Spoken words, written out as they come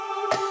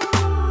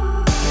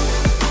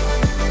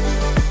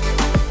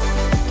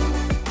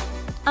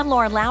I'm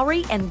Lauren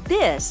Lowrey, and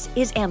this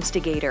is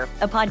Amstigator,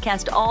 a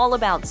podcast all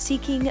about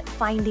seeking,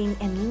 finding,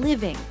 and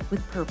living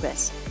with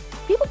purpose.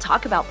 People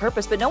talk about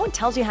purpose, but no one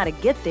tells you how to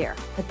get there.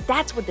 But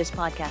that's what this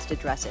podcast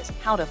addresses,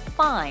 how to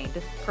find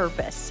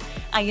purpose.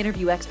 I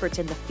interview experts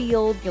in the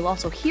field. You'll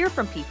also hear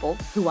from people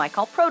who I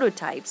call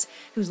prototypes,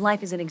 whose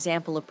life is an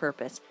example of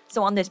purpose.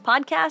 So on this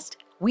podcast,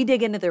 we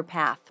dig into their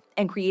path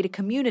and create a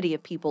community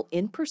of people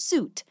in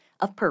pursuit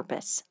of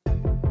purpose.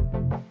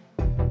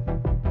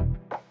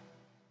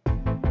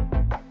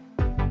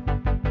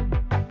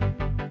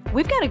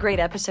 We've got a great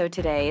episode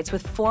today. It's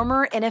with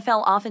former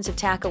NFL offensive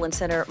tackle and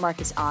center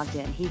Marques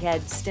Ogden. He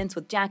had stints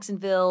with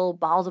Jacksonville,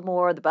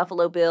 Baltimore, the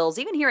Buffalo Bills,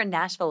 even here in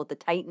Nashville with the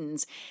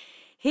Titans.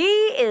 He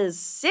is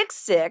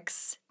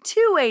 6'6",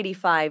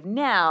 285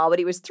 now, but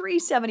he was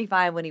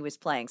 375 when he was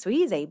playing. So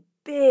he's a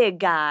big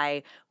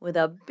guy with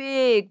a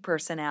big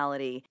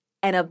personality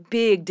and a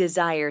big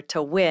desire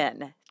to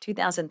win.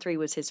 2003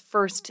 was his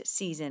first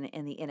season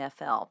in the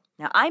NFL.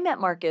 Now, I met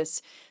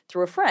Marques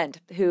through a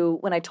friend who,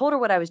 when I told her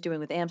what I was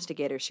doing with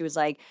Amstigator, she was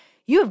like,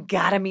 "You have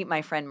got to meet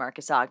my friend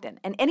Marques Ogden."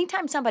 And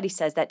anytime somebody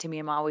says that to me,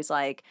 I'm always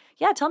like,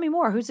 yeah, tell me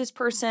more. Who's this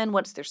person?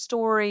 What's their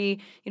story?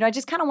 I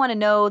just kind of want to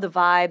know the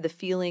vibe, the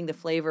feeling, the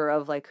flavor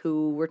of like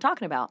who we're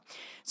talking about.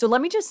 So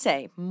let me just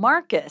say,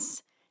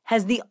 Marques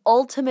has the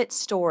ultimate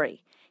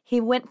story. He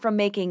went from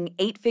making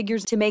 8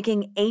 figures to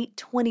making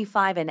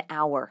 $8.25 an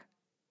hour.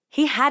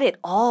 He had it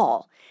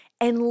all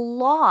and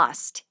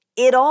lost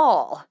it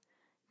all.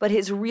 But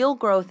his real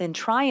growth and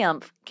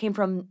triumph came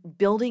from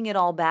building it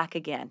all back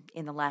again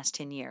in the last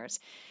 10 years.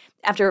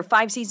 After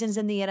 5 seasons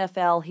in the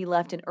NFL, he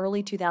left in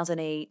early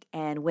 2008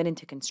 and went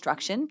into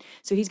construction.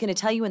 So he's going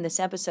to tell you in this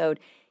episode,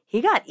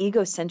 he got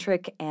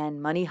egocentric and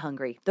money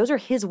hungry. Those are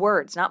his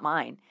words, not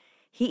mine.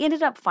 He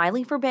ended up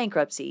filing for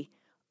bankruptcy,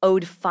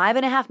 owed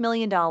 $5.5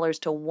 million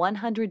to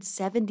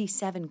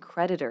 177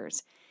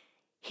 creditors.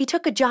 He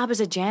took a job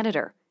as a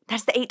janitor.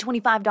 That's the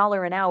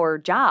 $8.25 an hour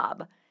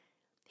job.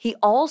 He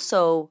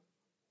also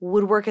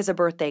would work as a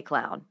birthday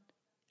clown.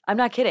 I'm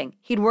not kidding.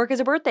 He'd work as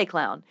a birthday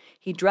clown.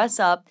 He'd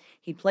dress up.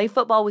 He'd play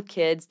football with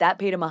kids. That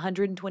paid him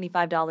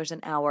 $125 an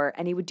hour,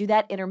 and he would do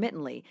that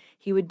intermittently.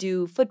 He would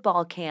do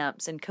football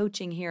camps and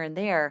coaching here and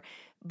there,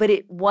 but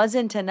it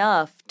wasn't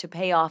enough to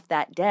pay off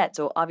that debt.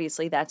 So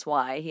obviously that's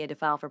why he had to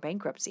file for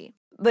bankruptcy.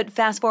 But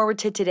fast forward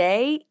to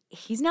today,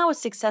 he's now a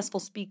successful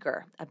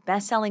speaker, a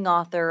best-selling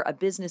author, a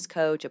business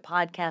coach, a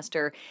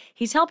podcaster.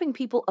 He's helping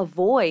people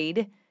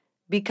avoid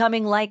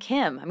becoming like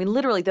him. I mean,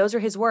 literally, those are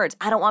his words.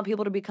 I don't want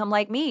people to become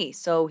like me.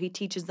 So he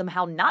teaches them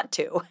how not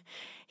to.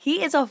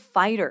 He is a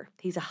fighter.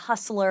 He's a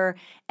hustler,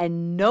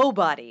 and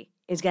nobody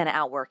is going to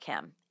outwork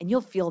him. And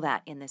you'll feel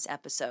that in this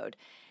episode.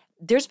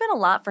 There's been a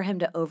lot for him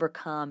to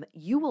overcome.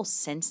 You will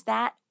sense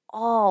that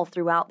all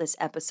throughout this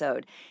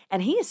episode.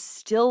 And he is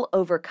still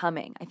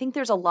overcoming. I think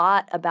there's a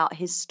lot about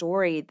his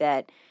story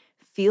that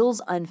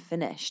feels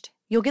unfinished.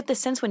 You'll get the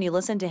sense when you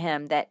listen to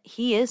him that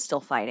he is still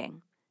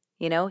fighting.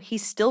 He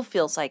still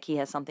feels like he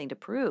has something to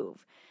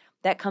prove.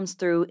 That comes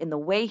through in the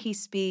way he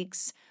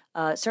speaks,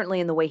 certainly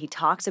in the way he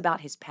talks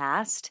about his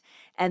past,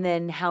 and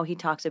then how he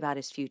talks about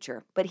his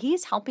future. But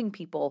he's helping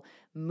people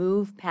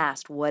move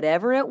past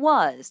whatever it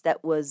was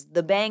that was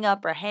the bang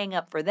up or hang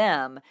up for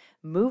them,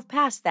 move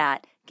past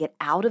that, get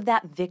out of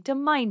that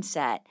victim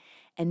mindset,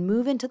 and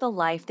move into the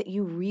life that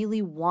you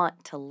really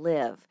want to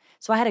live.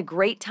 So I had a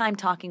great time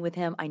talking with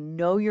him. I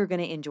know you're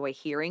going to enjoy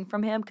hearing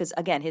from him because,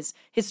 again, his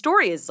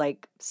story is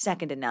like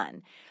second to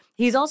none.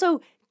 He's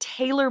also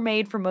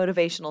tailor-made for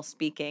motivational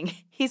speaking.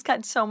 He's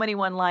got so many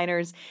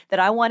one-liners that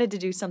I wanted to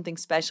do something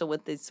special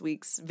with this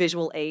week's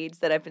visual aids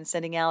that I've been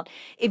sending out.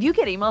 If you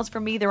get emails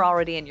from me, they're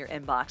already in your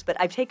inbox, but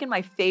I've taken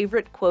my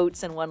favorite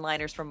quotes and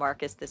one-liners from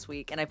Marques this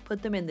week, and I've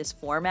put them in this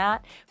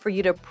format for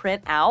you to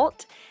print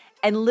out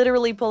and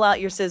literally pull out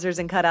your scissors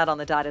and cut out on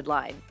the dotted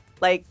line.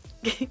 Like,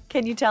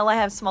 can you tell I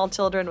have small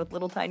children with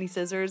little tiny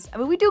scissors? I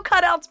mean, we do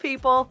cutouts,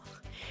 people.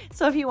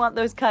 So if you want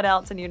those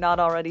cutouts and you're not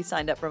already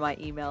signed up for my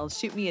emails,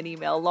 shoot me an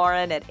email,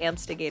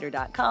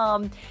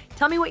 lauren@amstigator.com.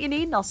 Tell me what you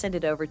need and I'll send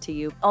it over to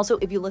you. Also,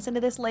 if you listen to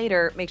this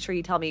later, make sure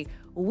you tell me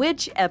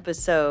which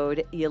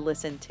episode you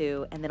listened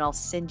to, and then I'll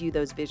send you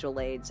those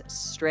visual aids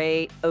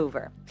straight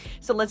over.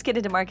 So let's get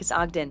into Marques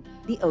Ogden,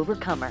 the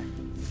overcomer.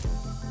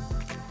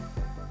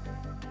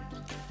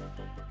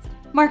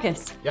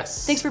 Marques.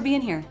 Yes. Thanks for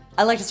being here.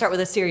 I like to start with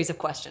a series of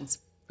questions.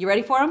 You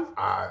ready for them?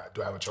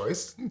 Do I have a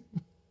choice?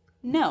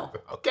 No.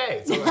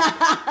 Okay, so let's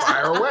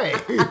fire away.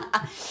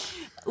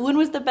 When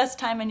was the best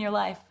time in your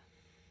life?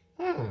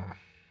 When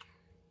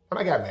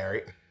I got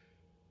married.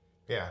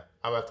 Yeah,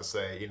 I would have to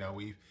say,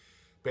 we've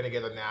been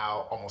together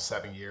now almost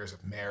 7 years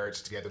of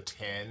marriage, together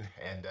 10,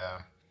 and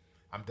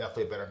I'm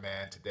definitely a better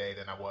man today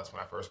than I was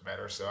when I first met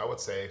her. So I would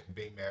say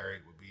being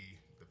married would be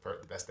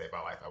the best day of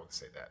my life. I would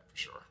say that for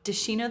sure. Does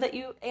she know that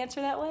you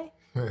answer that way?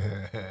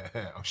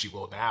 Oh, she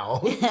will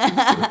now.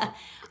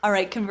 All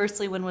right,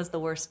 conversely, when was the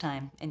worst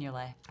time in your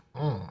life?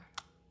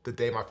 The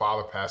day my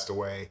father passed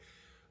away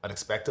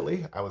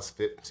unexpectedly.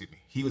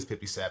 He was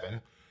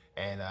 57,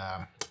 and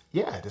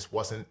it just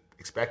wasn't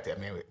expect it.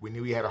 I mean, we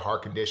knew he had a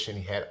heart condition.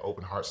 He had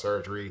open heart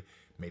surgery,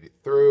 made it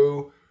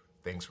through.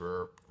 Things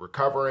were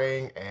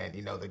recovering. And,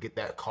 to get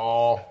that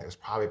call, it was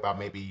probably about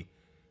maybe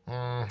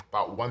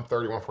about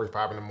 1:30,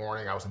 1:45 in the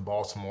morning. I was in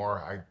Baltimore.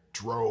 I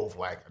drove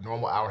like a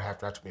normal hour and a half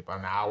drive. Took me about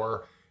an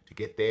hour to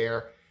get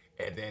there.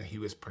 And then he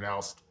was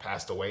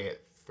passed away at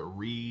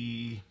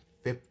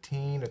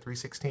 3:15 or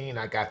 3:16.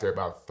 I got there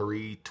about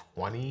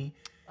 3:20.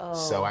 Oh.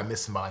 So I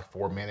missed him by like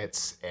 4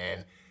 minutes.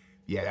 And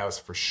yeah, that was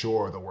for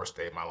sure the worst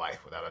day of my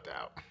life, without a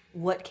doubt.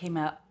 What came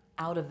out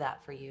of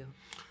that for you?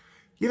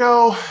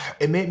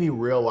 It made me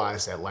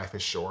realize that life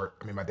is short.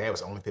 I mean, my dad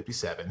was only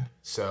 57.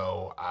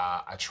 So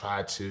I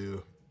tried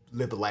to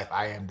live the life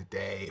I am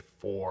today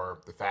for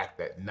the fact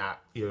that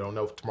you don't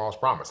know if tomorrow's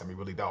promise. I mean,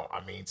 really don't.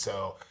 I mean,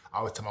 so I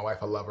always tell my wife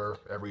I love her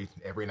every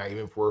night,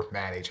 even if we're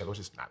mad at each other, which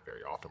is not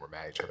very often we're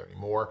mad at each other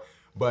anymore.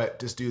 But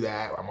just do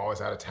that. I'm always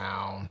out of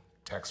town.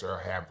 Text her,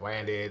 hey, I've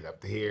landed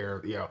up to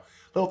here,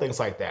 little things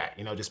like that,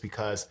 just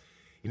because,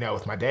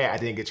 with my dad, I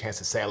didn't get a chance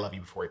to say I love you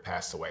before he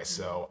passed away.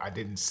 So I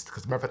didn't,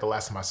 because remember the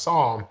last time I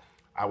saw him,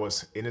 I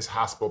was in his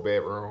hospital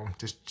bedroom,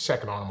 just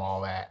checking on him, all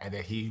that. And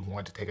then he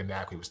wanted to take a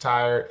nap. He was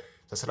tired.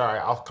 So I said, all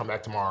right, I'll come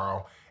back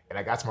tomorrow. And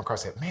I got to my car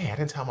and said, man, I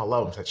didn't tell him I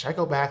love him. I said, should I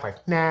go back?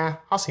 Like, nah,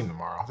 I'll see him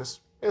tomorrow.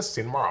 Just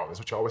see him tomorrow. That's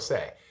what you always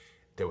say.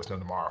 There was no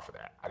tomorrow for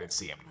that. I didn't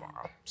see him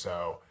tomorrow.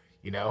 So,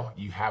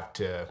 you have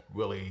to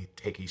really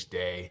take each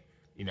day,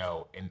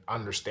 and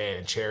understand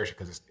and cherish it,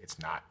 because it's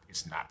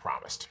not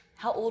promised.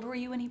 How old were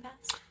you when he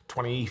passed?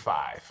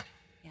 25.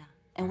 Yeah.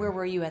 And where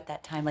were you at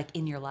that time, like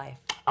in your life?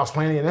 I was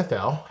playing in the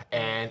NFL,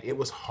 and it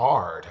was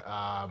hard.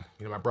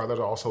 My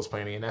brother also was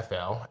playing in the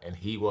NFL, and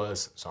I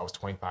was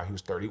 25, he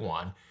was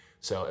 31.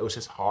 So it was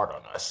just hard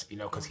on us,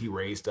 because he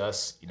raised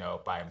us,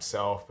 by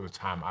himself. From the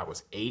time I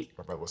was 8,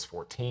 my brother was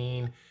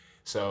 14.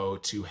 So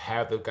to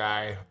have the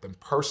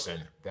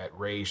person that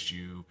raised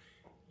you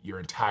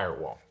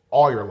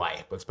all your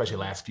life, but especially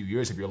the last few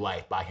years of your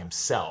life, by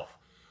himself,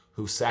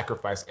 who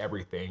sacrificed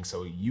everything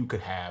so you could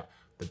have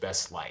the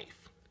best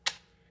life.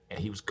 And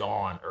he was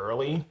gone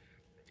early.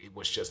 It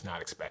was just not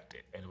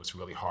expected. And it was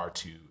really hard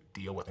to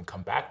deal with and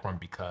come back from,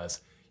 because,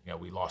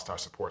 we lost our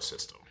support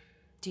system.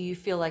 Do you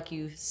feel like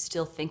you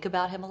still think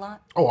about him a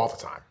lot? Oh, all the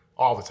time.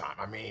 All the time.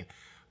 I mean,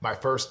 my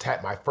first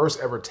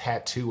ever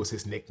tattoo was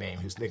his nickname.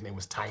 His nickname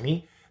was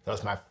Tiny. That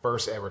was my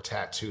first ever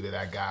tattoo that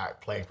I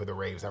got playing for the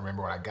Ravens. I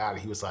remember when I got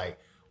it, he was like,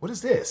 what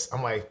is this?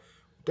 I'm like,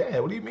 Dad,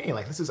 what do you mean?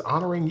 Like, this is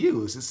honoring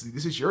you. This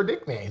is your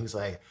nickname. He's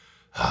like,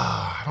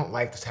 I don't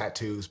like the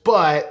tattoos,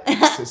 but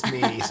it's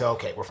me, so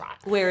okay, we're fine.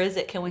 Where is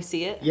it? Can we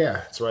see it?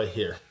 Yeah, it's right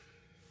here.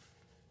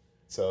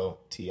 So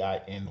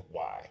Tiny.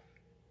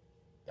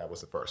 That was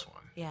the first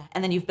one. Yeah,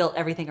 and then you've built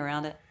everything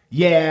around it.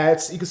 Yeah,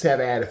 you could say I've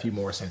added a few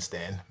more since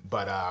then,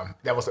 but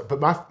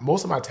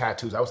most of my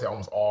tattoos, I would say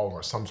almost all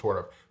were some sort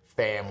of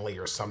family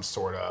or some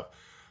sort of,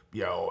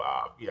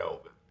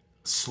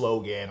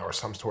 slogan or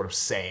some sort of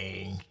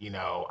saying.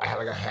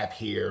 I have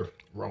here,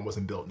 Rome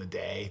wasn't built in a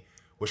day,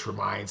 which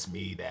reminds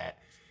me that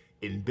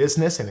in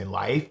business and in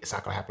life, it's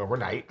not going to happen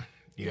overnight.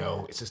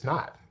 It's just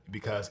not,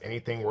 because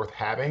anything worth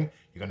having,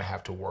 you're going to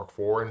have to work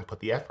for and put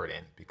the effort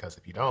in, because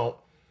if you don't,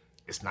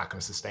 it's not going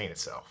to sustain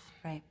itself.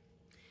 Right.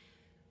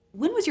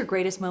 When was your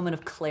greatest moment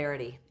of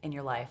clarity in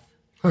your life?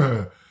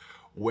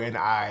 When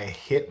I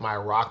hit my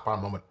rock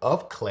bottom moment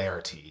of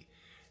clarity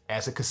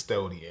as a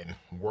custodian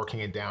working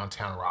in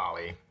downtown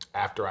Raleigh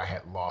after I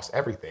had lost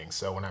everything.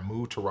 So when I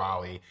moved to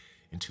Raleigh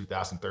in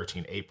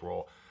 2013,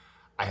 April,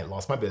 I had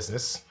lost my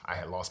business, I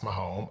had lost my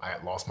home, I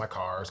had lost my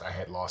cars, I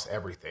had lost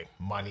everything.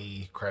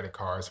 Money, credit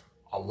cards,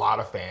 a lot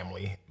of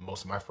family,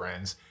 most of my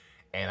friends,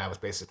 and I was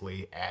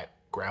basically at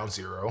ground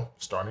zero,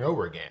 starting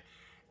over again.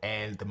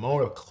 And the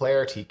moment of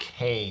clarity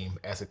came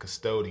as a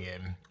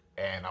custodian,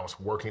 and I was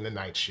working the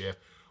night shift,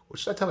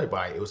 which I tell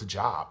everybody, it was a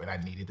job, and I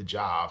needed the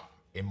job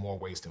in more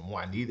ways than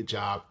one. I needed the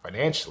job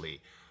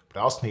financially, but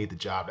I also needed the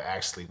job to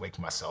actually wake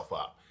myself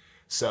up.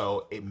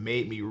 So it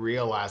made me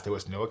realize there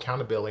was no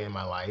accountability in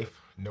my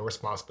life, no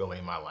responsibility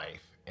in my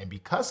life. And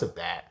because of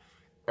that,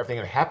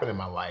 everything that happened in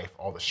my life,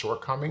 all the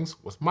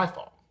shortcomings, was my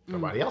fault,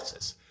 nobody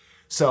else's.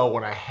 So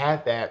when I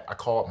had that, I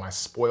call it my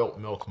spoiled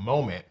milk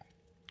moment,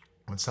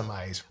 when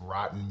somebody's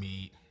rotten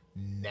meat,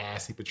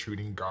 nasty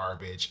protruding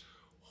garbage,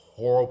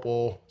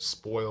 horrible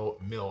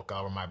spoiled milk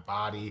all over my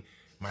body,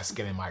 my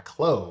skin, and my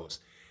clothes.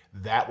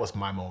 That was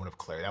my moment of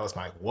clarity. That was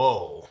my,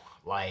 whoa,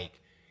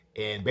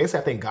 and basically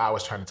I think God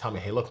was trying to tell me,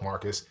 hey, look,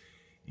 Marcus,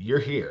 you're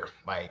here.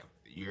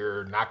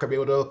 You're not gonna be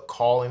able to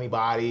call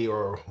anybody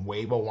or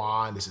wave a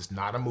wand. This is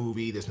not a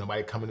movie. There's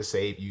nobody coming to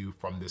save you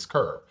from this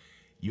curb.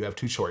 You have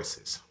two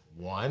choices.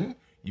 One,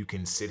 you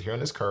can sit here on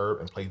this curb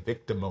and play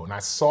victim mode. And I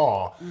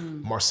saw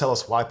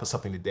Marcellus Wiley put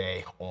something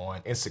today on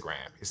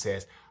Instagram. It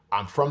says,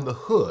 I'm from the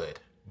hood,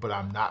 but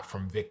I'm not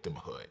from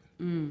victimhood.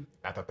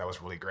 I thought that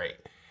was really great.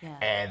 Yeah.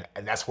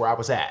 And that's where I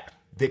was at,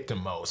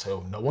 victim mode.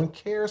 So no one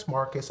cares,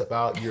 Marcus,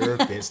 about your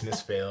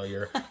business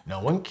failure. No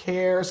one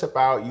cares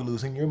about you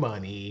losing your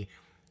money.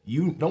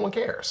 No one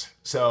cares.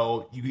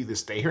 So you either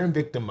stay here in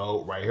victim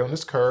mode right here on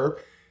this curb,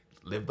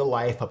 live the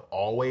life of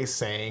always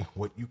saying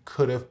what you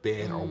could have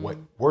been or what,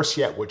 worse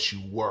yet, what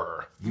you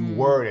were. You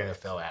were an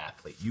NFL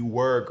athlete. You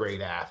were a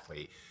great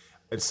athlete.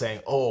 And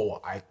saying, oh,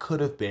 I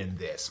could have been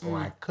this or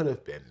I could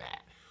have been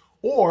that.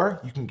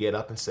 Or you can get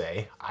up and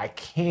say, I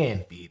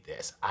can be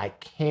this. I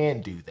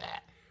can do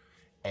that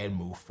and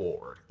move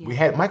forward. Yeah. We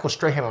had Michael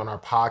Strahan on our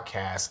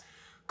podcast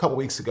a couple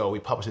weeks ago. We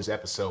published this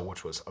episode,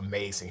 which was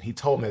amazing. He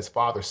told me his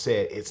father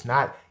said, it's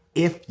not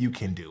if you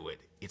can do it,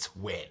 it's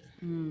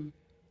when.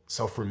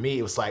 So for me,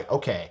 it was like,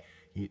 okay,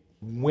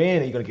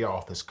 when are you going to get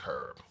off this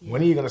curb? Yeah.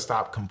 When are you going to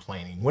stop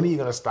complaining? When are you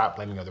going to stop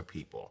blaming other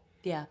people?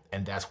 Yeah.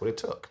 And that's what it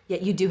took. Yeah,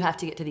 you do have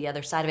to get to the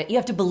other side of it. You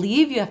have to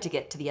believe you have to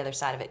get to the other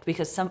side of it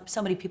because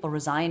so many people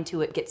resign to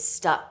it, get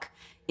stuck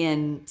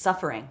in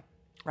suffering,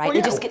 right? Well,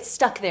 yeah. They just get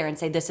stuck there and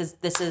say, this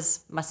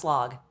is my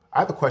slog. I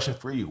have a question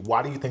for you.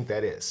 Why do you think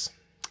that is?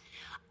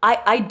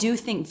 I do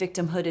think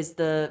victimhood is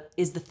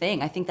the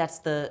thing. I think that's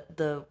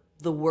the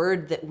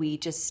word that we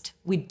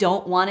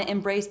don't want to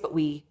embrace, but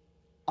we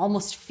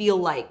almost feel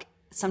like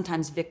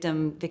sometimes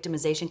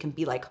victimization can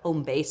be like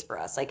home base for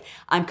us. Like,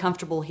 I'm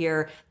comfortable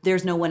here.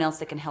 There's no one else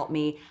that can help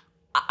me.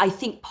 I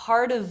think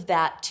part of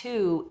that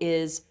too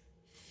is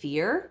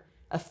fear,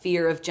 a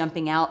fear of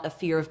jumping out, a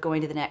fear of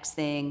going to the next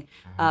thing,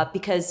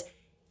 because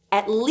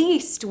at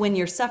least when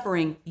you're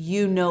suffering,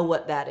 you know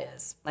what that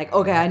is. Like,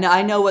 okay,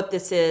 I know what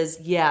this is.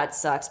 Yeah, it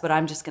sucks, but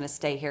I'm just going to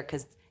stay here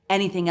because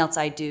anything else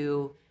I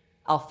do,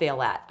 I'll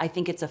fail at. I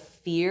think it's a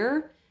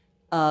fear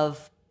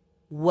of,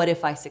 what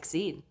if I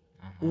succeed?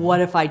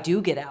 What if I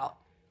do get out?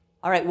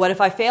 All right, what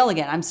if I fail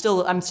again? I'm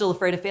still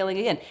afraid of failing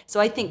again. So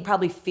I think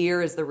probably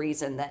fear is the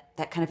reason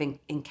that kind of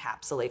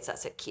encapsulates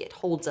us. It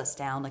holds us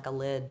down like a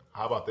lid.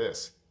 How about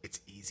this? It's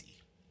easy.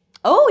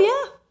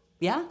 Oh,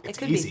 yeah. It's it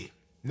could easy. be.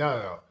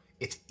 No.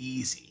 It's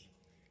easy.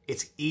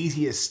 It's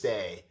easy to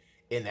stay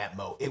in that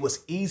mode. It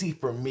was easy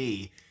for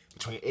me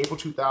between April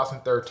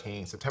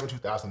 2013, September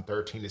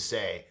 2013 to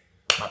say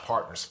my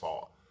partner's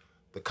fault,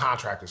 the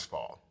contractor's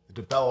fault, the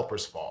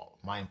developer's fault,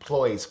 my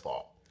employee's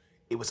fault.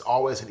 It was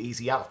always an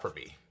easy out for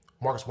me.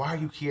 Marques, why are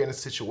you here in this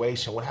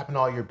situation? What happened to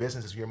all your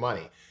businesses, your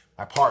money?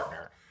 My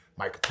partner,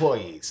 my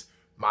employees,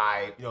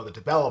 the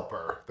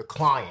developer, the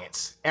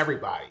clients,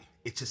 everybody.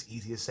 It's just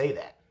easy to say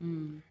that.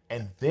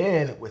 And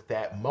then with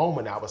that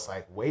moment, I was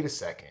like, wait a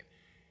second.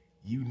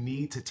 You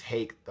need to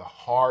take the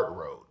hard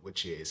road,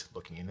 which is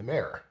looking in the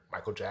mirror.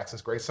 Michael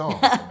Jackson's great song.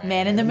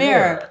 Man in the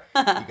mirror.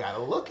 You got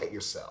to look at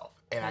yourself.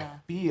 And I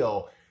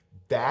feel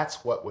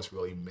that's what was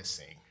really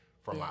missing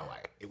from my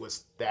life. It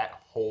was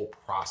that whole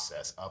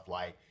process of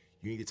like,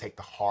 you need to take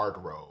the hard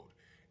road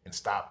and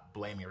stop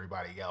blaming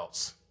everybody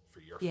else for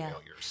your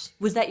failures.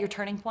 Was that your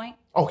turning point?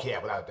 Oh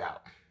yeah, without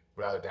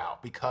a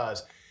doubt.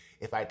 Because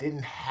if I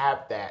didn't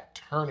have that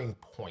turning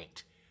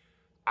point,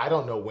 I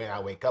don't know when I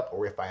wake up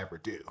or if I ever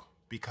do.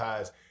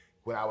 Because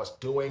when I was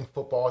doing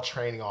football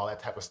training, all that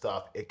type of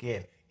stuff,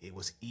 again, it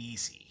was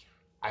easy.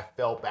 I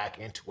fell back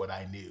into what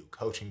I knew,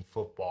 coaching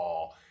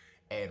football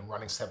and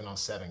running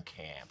 7-on-7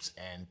 camps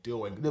and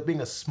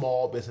being a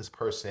small business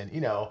person,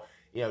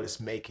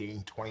 just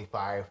making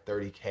 25,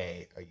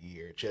 30K a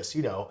year, just,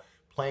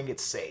 playing it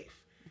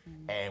safe.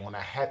 And when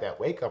I had that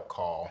wake up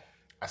call,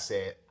 I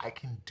said, I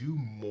can do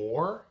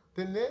more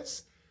than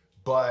this,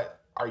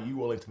 but are you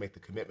willing to make the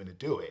commitment to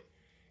do it?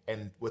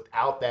 And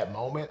without that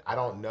moment, I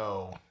don't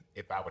know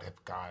if I would have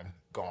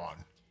gone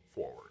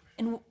forward.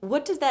 And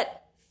what does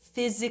that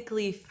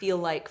physically feel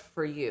like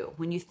for you?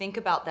 When you think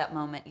about that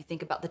moment, you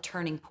think about the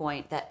turning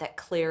point, that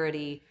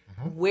clarity,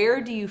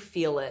 where do you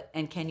feel it?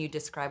 And can you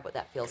describe what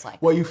that feels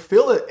like? Well, you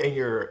feel it in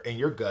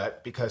your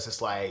gut because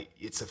it's like,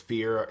 it's a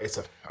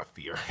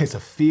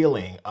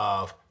feeling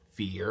of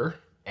fear,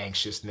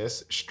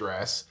 anxiousness,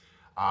 stress.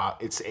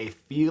 It's a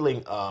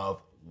feeling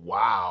of,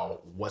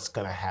 wow, what's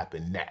going to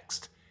happen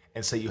next?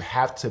 And so you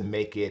have to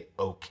make it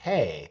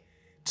okay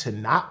to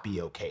not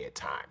be okay at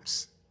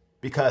times.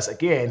 Because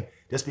again,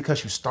 just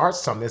because you start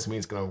something doesn't mean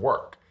it's going to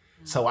work.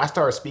 So I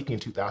started speaking in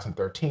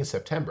 2013,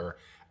 September.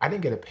 I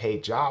didn't get a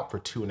paid job for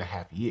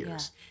 2.5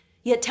 years.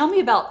 Yeah, tell me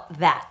about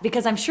that.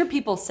 Because I'm sure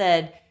people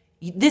said,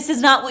 this is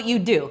not what you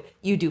do.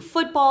 You do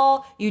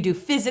football, you do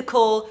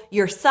physical,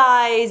 your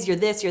size, you're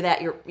this, you're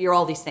that, you're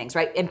all these things,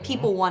 right? And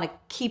people want to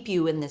keep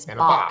you in this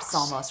box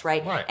almost,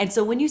 right? And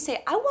so when you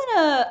say,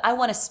 I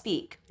want to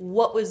speak,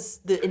 what was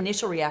the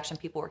initial reaction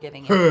people were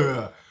giving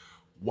you?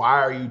 Why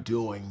are you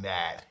doing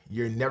that?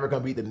 You're never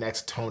going to be the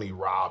next Tony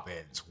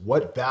Robbins.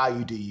 What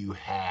value do you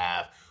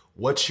have?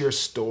 What's your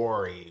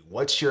story?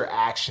 What's your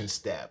action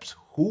steps?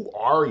 Who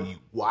are you?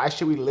 Why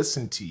should we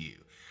listen to you?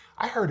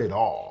 I heard it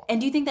all. And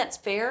do you think that's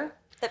fair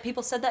that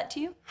people said that to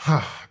you?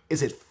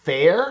 Is it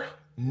fair?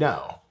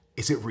 No.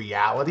 Is it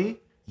reality?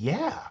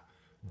 Yeah.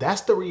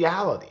 That's the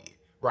reality,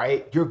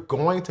 right? You're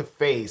going to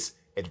face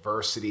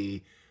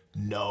adversity,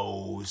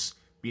 no's,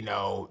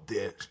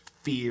 the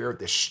fear,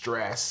 the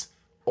stress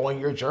on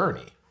your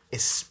journey,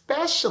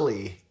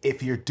 especially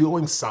if you're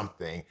doing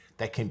something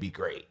that can be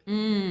great.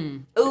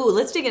 Ooh,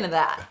 let's dig into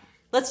that.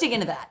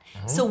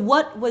 So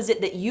what was it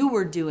that you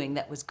were doing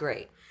that was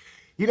great?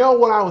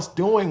 What I was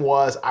doing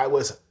was I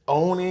was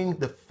owning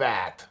the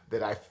fact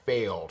that I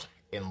failed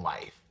in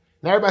life.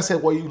 Now everybody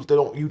said, well,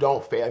 you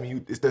don't fail. I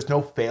mean, there's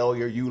no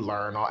failure. You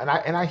learn all, and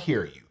I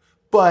hear you.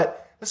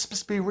 But let's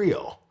just be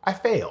real. I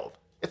failed.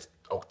 Let's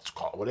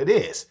call it what it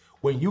is.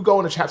 When you go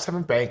into Chapter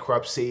 7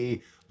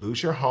 bankruptcy,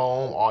 lose your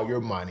home, all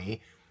your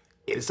money,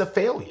 it is a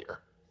failure.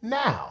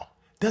 Now,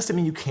 doesn't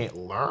mean you can't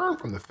learn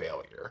from the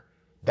failure.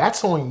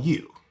 That's on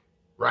you,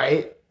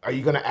 right? Are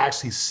you going to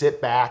actually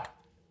sit back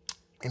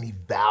and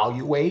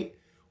evaluate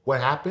what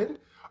happened?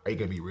 Are you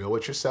going to be real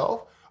with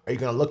yourself? Are you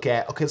going to look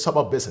at, okay, let's talk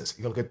about business.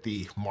 You're going to look at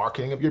the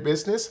marketing of your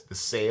business, the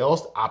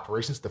sales, the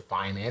operations, the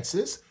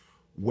finances.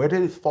 Where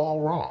did it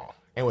fall wrong?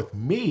 And with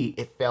me,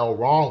 it fell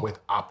wrong with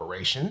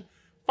operation,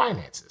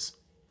 finances,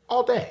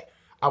 all day.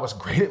 I was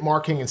great at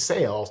marketing and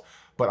sales,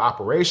 but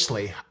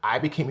operationally, I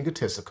became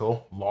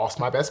egotistical, lost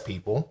my best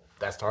people,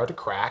 that started to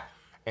crack,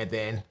 and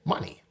then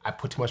money. I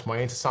put too much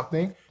money into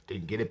something,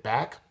 didn't get it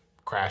back,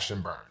 crashed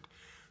and burned.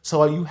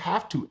 So you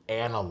have to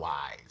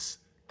analyze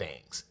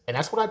things. And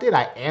that's what I did.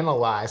 I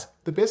analyzed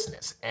the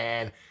business.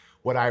 And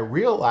what I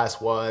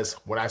realized was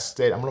when I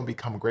said, I'm going to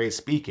become great at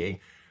speaking,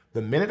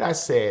 the minute I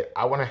said,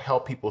 I want to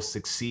help people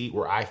succeed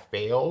where I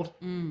failed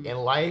in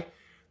life,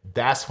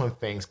 that's when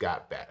things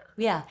got better.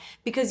 Yeah,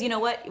 because you know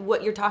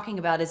what you're talking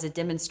about is a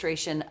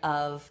demonstration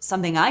of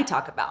something I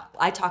talk about.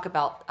 I talk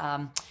about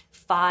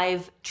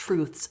 5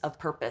 truths of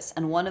purpose.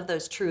 And one of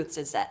those truths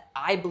is that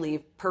I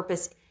believe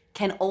purpose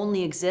can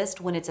only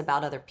exist when it's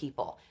about other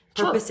people.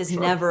 Purpose is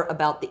never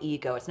about the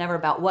ego. It's never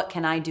about what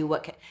can I do,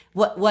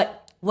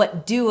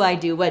 what do I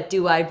do, what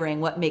do I bring,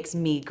 what makes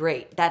me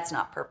great. That's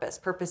not purpose.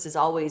 Purpose is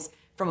always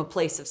from a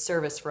place of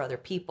service for other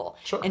people.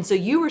 Sure. And so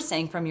you were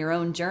saying from your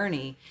own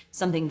journey,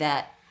 something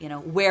that,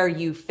 where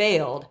you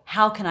failed,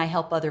 how can I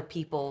help other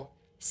people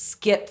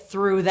skip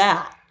through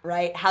that,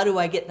 right? How do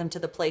I get them to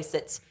the place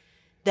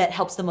that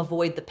helps them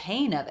avoid the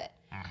pain of it?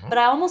 Mm-hmm. But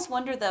I almost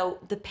wonder though,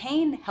 the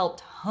pain helped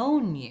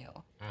hone you,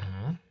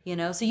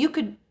 so you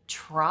could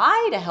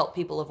try to help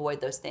people avoid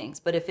those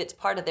things. But if it's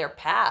part of their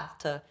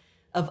path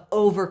of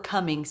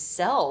overcoming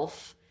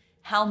self,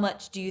 how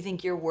much do you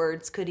think your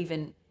words could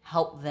even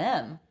help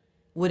them?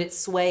 Would it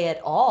sway at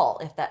all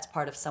if that's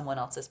part of someone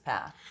else's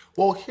path?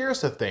 Well,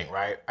 here's the thing,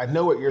 right? I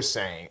know what you're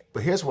saying,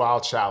 but here's where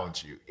I'll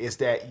challenge you is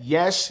that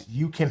yes,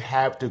 you can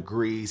have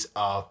degrees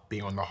of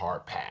being on the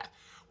hard path.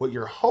 What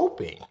you're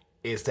hoping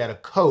is that a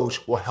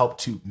coach will help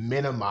to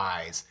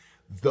minimize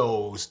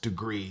those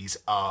degrees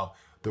of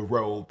the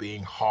road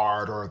being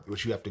hard or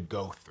what you have to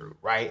go through,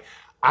 right?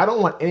 I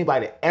don't want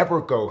anybody to ever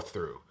go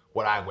through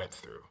what I went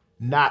through.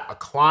 Not a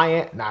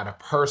client, not a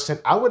person.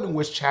 I wouldn't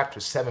wish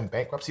Chapter 7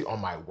 bankruptcy on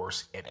my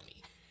worst enemy.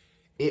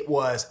 It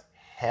was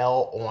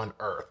hell on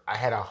earth. I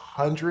had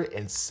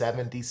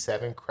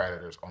 177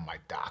 creditors on my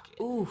docket.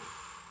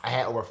 Oof. I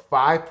had over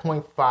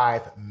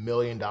 $5.5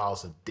 million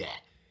of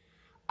debt.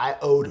 I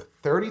owed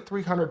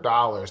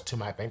 $3,300 to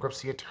my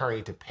bankruptcy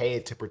attorney to pay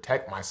it to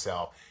protect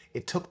myself.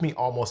 It took me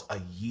almost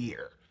a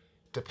year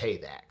to pay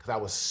that because I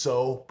was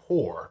so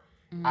poor.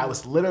 I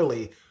was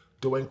literally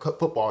doing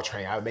football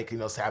training. I would make,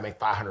 say I make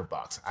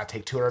 $500. I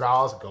take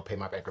 $200 and go pay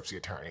my bankruptcy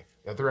attorney.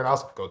 The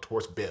 $300 go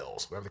towards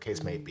bills, whatever the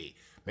case may be.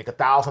 Make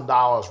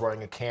 $1,000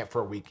 running a camp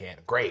for a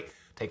weekend. Great.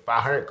 Take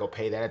 $500, go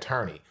pay that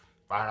attorney.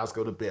 $500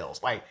 go to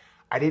bills. Like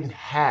I didn't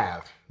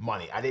have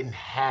money. I didn't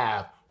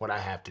have what I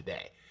have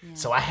today. Yeah.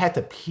 So I had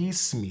to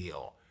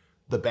piecemeal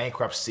the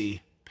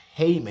bankruptcy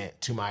payment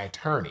to my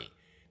attorney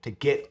to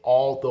get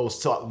all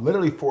those. So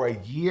literally for a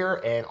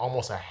year and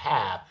almost a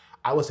half,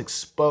 I was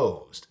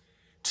exposed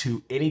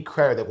to any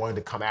creditor that wanted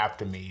to come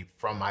after me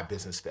from my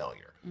business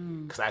failure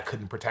because I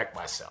couldn't protect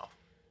myself.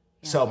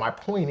 Yeah. So my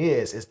point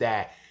is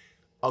that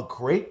a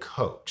great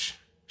coach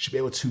should be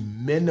able to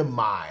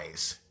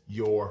minimize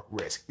your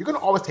risk. You're going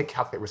to always take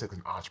calculated risk as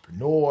an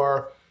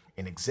entrepreneur,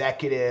 an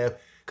executive,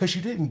 because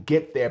you didn't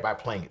get there by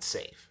playing it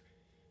safe.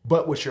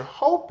 But what you're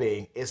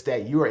hoping is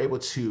that you are able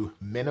to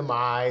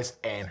minimize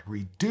and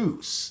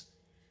reduce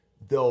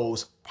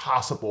those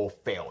possible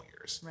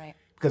failures. Right.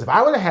 Because if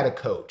I would have had a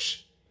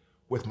coach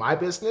with my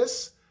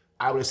business,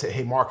 I would have said,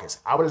 hey, Marcus,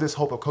 I would have just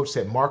hoped a coach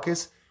said,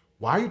 Marcus,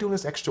 why are you doing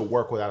this extra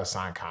work without a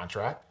signed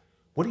contract?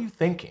 What are you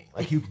thinking?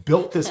 Like you've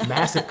built this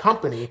massive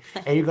company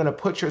and you're going to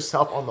put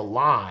yourself on the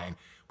line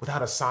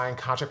without a signed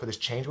contract for this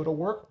change order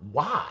work?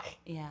 Why?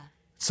 Yeah.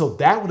 So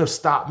that would have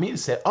stopped me and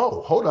said,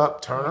 oh, hold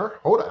up, Turner.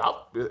 Hold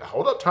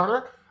up,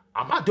 Turner.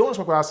 I'm not doing this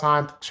work without a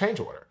signed change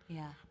order.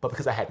 Yeah. But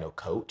because I had no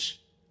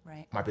coach,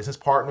 right. My business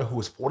partner, who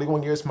was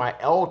 41 years my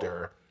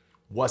elder,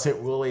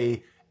 wasn't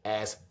really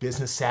as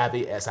business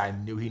savvy as I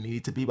knew he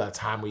needed to be. By the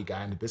time we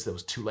got into business, it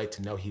was too late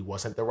to know he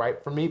wasn't the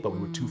right for me, but we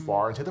were too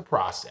far into the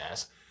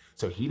process.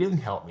 So he didn't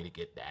help me to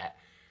get that.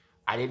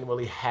 I didn't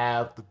really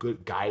have the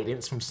good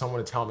guidance from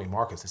someone to tell me,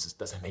 Marcus, this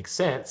doesn't make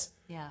sense.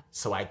 Yeah.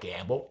 So I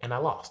gambled and I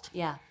lost.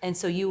 Yeah. And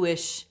so you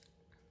wish,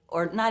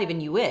 or not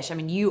even you wish, I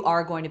mean, you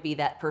are going to be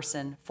that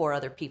person for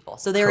other people.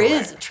 So there Correct.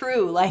 is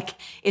true, like,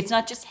 it's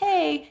not just,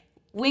 hey,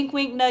 wink,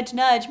 wink, nudge,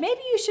 nudge,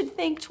 maybe you should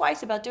think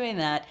twice about doing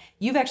that.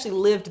 You've actually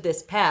lived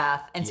this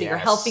path, and so you're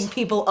helping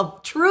people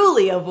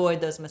truly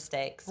avoid those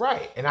mistakes.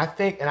 Right. And I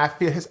think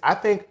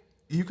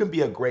you can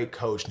be a great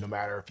coach no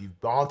matter if you've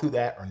gone through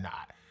that or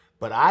not.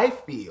 But I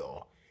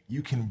feel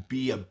you can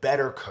be a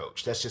better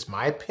coach. That's just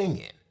my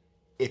opinion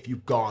if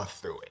you've gone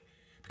through it,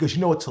 because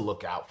you know what to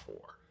look out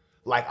for.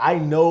 Like, I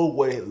know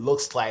what it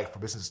looks like for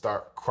business to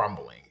start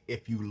crumbling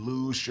if you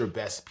lose your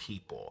best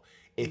people,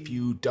 if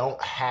you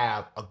don't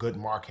have a good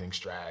marketing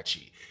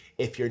strategy,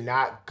 if you're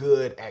not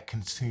good at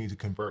continuing to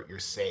convert your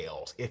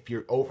sales, if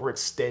you're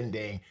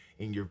overextending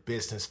in your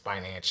business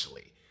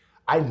financially.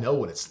 I know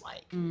what it's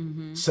like.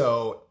 Mm-hmm.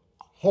 So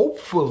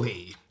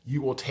hopefully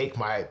you will take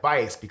my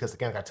advice, because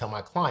again, like I tell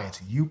my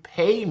clients, you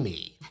pay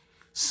me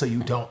so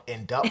you don't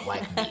end up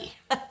like me.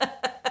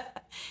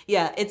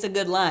 Yeah, it's a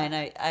good line.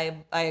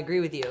 I agree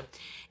with you.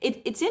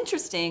 It's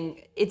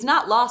interesting. It's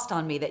not lost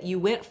on me that you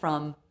went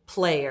from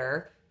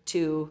player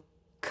to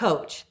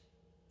coach,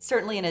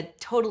 certainly in a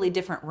totally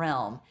different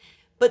realm.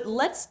 But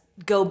let's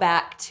go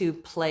back to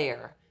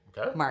player,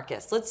 okay.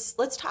 Marques.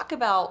 Let's talk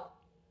about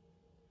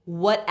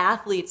what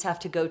athletes have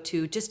to go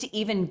to just to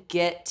even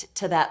get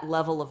to that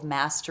level of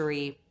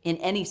mastery in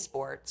any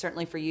sport.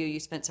 Certainly for you, you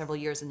spent several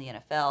years in the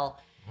NFL.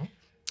 Mm-hmm.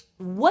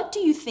 What do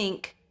you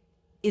think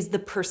is the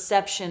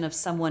perception of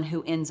someone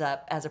who ends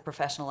up as a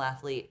professional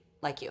athlete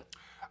like you?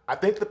 I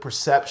think the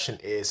perception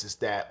is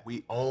that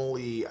we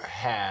only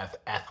have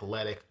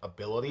athletic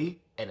ability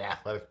and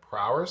athletic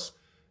prowess.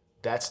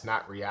 That's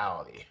not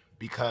reality,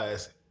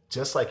 because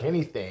just like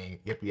anything,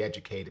 you have to be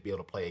educated to be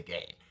able to play a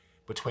game.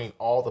 Between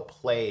all the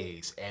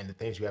plays and the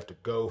things you have to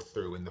go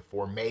through and the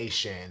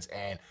formations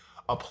and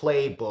a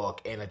playbook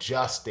and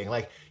adjusting,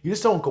 like, you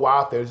just don't go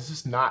out there. This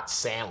is not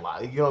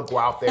Sandlot. You don't go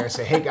out there and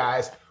say, hey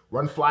guys,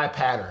 run fly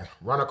pattern,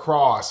 run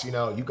across, you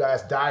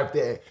guys dive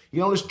there. You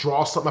don't just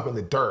draw something up in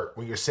the dirt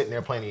when you're sitting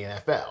there playing the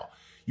NFL.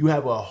 You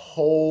have a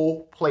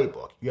whole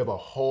playbook. You have a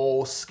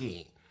whole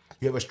scheme.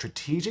 You have a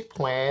strategic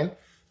plan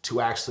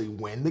to actually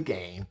win the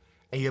game,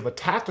 and you have a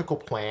tactical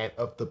plan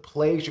of the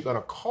plays you're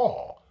gonna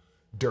call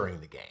during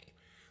the game.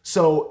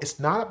 So it's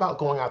not about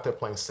going out there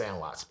playing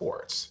Sandlot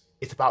sports.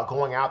 It's about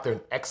going out there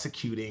and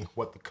executing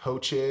what the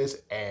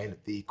coaches and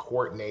the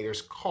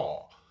coordinators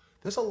call.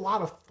 There's a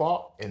lot of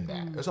thought in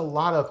that. There's a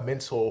lot of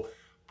mental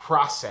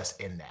process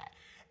in that.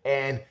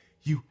 And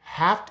you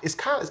have to, it's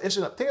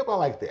interesting. Think about it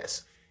like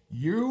this.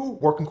 You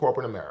work in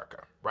corporate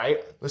America,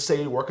 right? Let's say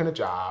you're working a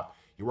job,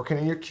 you're working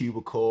in your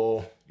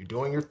cubicle, you're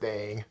doing your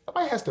thing.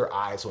 Nobody has their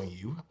eyes on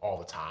you all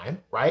the time,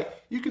 right?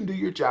 You can do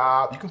your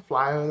job, you can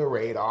fly under the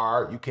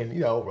radar, you can,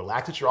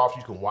 relax at your office,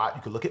 you can watch,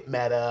 you can look at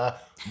Meta,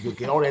 you can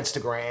get on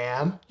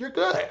Instagram, you're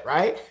good,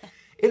 right?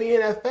 In the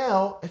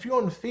NFL, if you're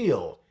on the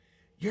field,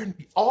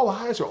 all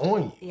eyes are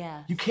on you.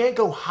 Yeah. You can't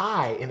go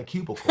high in a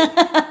cubicle,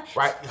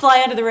 right?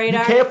 Fly under the radar.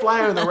 You can't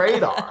fly under the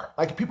radar.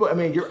 Like,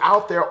 you're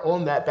out there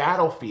on that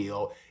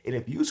battlefield, and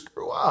if you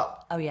screw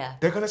up, oh yeah,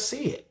 they're gonna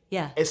see it.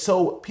 Yeah. And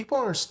so people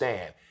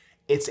understand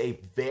it's a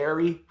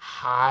very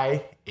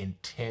high,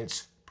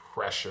 intense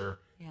pressure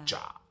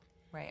job.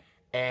 Right.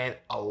 And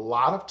a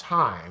lot of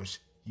times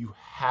you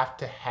have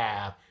to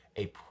have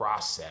a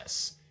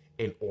process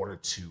in order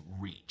to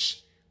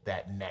reach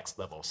that next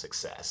level of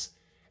success.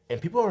 And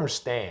people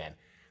understand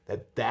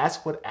that that's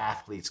what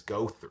athletes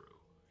go through.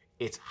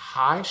 It's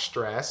high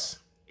stress,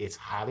 it's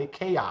highly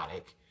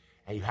chaotic,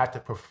 and you have to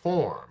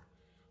perform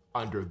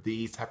under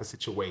these type of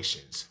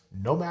situations,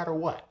 no matter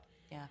what.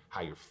 Yeah.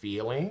 How you're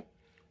feeling,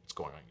 what's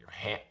going on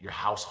in your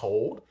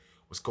household,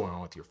 what's going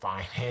on with your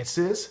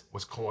finances,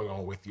 what's going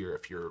on with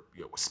your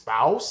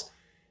spouse,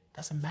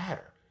 doesn't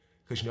matter.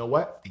 Because you know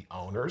what? The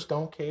owners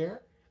don't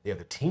care. The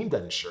other team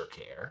doesn't sure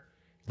care.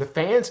 The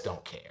fans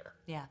don't care.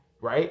 Yeah.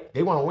 Right?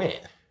 They want to win.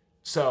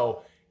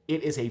 So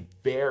it is a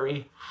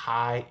very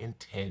high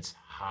intense,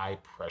 high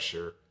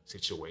pressure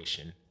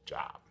situation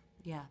job.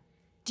 Yeah.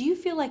 Do you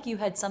feel like you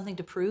had something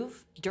to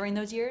prove during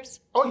those years?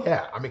 Oh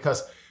yeah.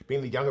 Because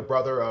being the younger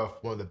brother of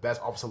one of the best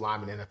offensive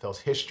linemen in NFL's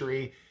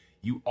history,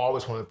 you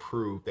always want to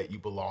prove that you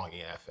belong in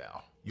the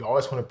NFL. You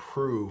always want to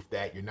prove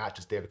that you're not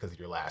just there because of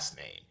your last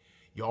name.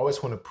 You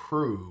always want to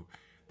prove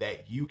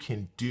that you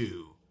can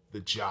do the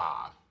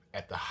job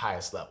at the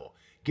highest level.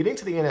 Getting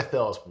to the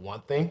NFL is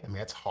one thing.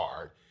 That's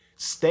hard.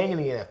 Staying in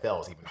the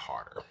NFL is even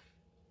harder,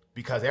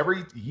 because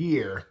every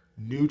year,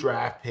 new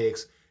draft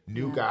picks,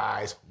 new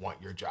guys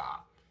want your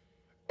job.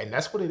 And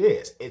that's what it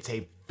is. It's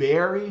a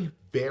very,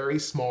 very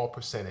small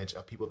percentage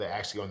of people that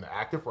actually on the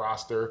active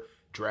roster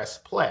dress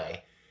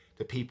play,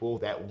 the people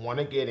that want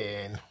to get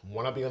in,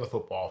 want to be on the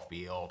football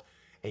field,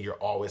 and you're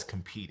always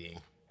competing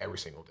every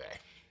single day.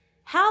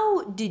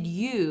 How did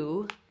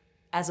you,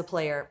 as a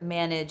player,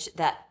 manage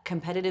that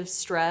competitive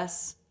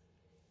stress,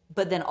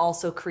 but then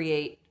also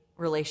create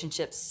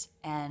relationships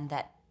and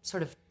that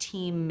sort of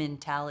team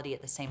mentality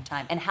at the same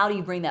time? And how do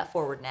you bring that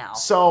forward now?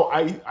 So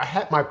I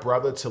had my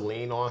brother to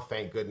lean on,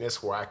 thank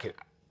goodness, where I could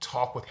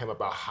talk with him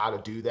about how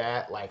to do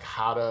that, like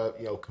how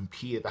to,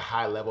 compete at the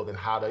high level, then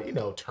how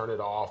to, turn it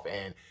off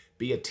and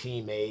be a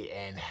teammate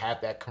and have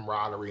that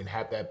camaraderie and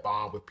have that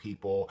bond with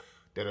people,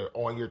 that are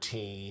on your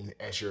team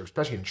as you're,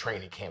 especially in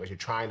training camp, as you're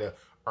trying to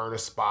earn a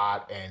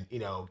spot and,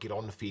 get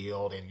on the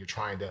field and you're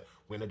trying to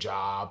win a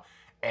job.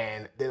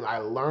 And then I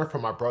learned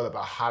from my brother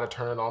about how to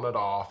turn it on and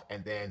off.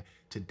 And then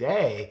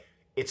today,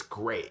 it's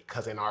great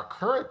because in our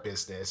current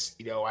business,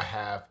 I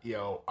have,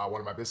 one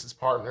of my business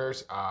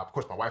partners. Of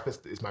course, my wife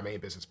is my main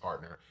business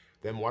partner.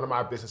 Then one of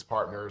my business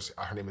partners,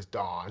 her name is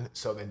Dawn.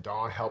 So then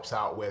Dawn helps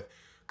out with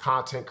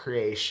content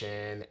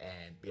creation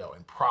and,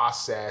 and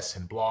process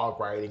and blog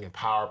writing and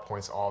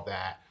PowerPoints, all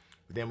that.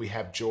 Then we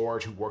have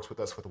George, who works with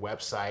us with the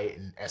website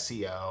and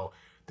SEO.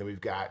 Then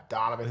we've got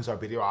Donovan, who's our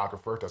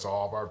videographer, does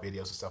all of our videos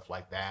and stuff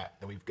like that.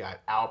 Then we've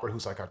got Albert,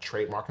 who's like our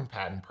trademark and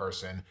patent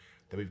person.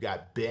 Then we've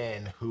got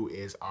Ben, who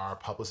is our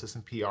publicist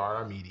and PR,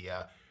 our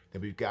media.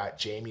 Then we've got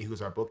Jamie,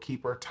 who's our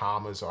bookkeeper.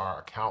 Tom is our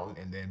accountant.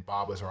 And then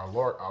Bob is our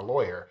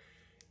lawyer.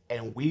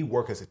 And we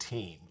work as a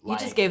team. You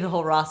just gave the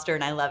whole roster,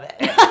 and I love it.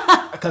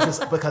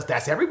 because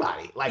that's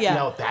everybody.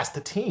 That's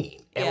the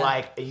team. And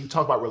and you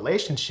talk about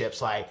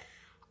relationships, I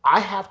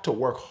have to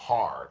work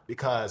hard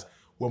because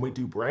when we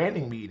do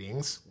branding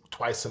meetings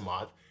twice a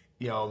month,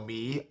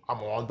 I'm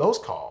on those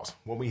calls.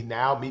 When we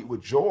now meet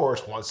with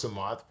George once a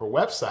month for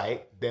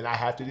website, then I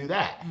have to do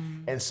that.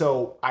 And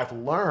so I've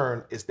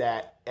learned is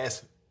that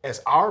as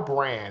our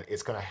brand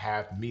is going to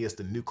have me as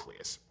the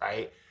nucleus,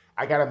 right?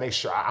 I got to make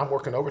sure I'm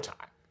working overtime.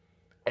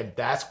 And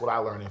that's what I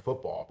learned in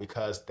football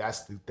because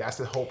that's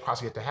the whole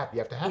process you have to have. You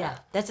have to have. Yeah,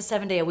 that's a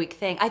 7-day-a-week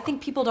thing. I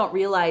think people don't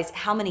realize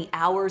how many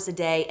hours a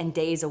day and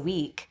days a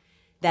week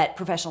that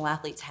professional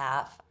athletes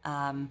have.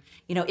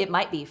 It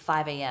might be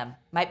 5 a.m.,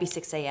 might be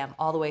 6 a.m.,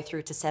 all the way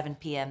through to 7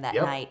 p.m. that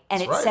night.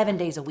 And it's 7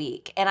 days a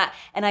week. And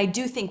I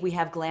do think we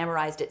have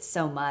glamorized it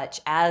so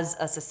much as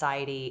a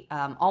society,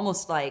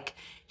 almost like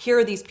here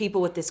are these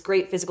people with this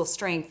great physical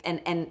strength.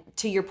 And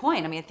to your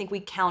point, I think we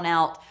count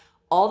out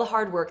all the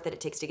hard work that it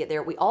takes to get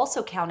there. We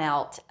also count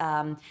out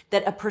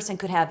that a person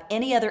could have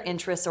any other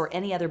interests or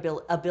any other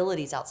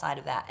abilities outside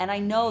of that. And I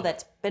know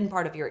that's been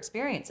part of your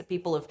experience, that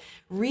people have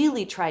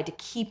really tried to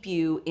keep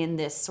you in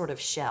this sort of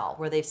shell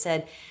where they've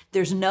said,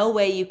 there's no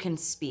way you can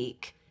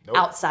speak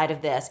outside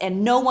of this.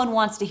 And no one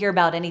wants to hear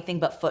about anything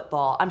but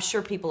football. I'm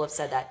sure people have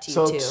said that to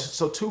you too.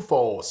 So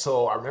twofold.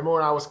 So I remember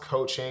when I was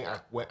coaching,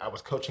 I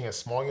was coaching at a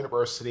small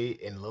university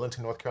in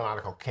Lillington, North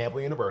Carolina called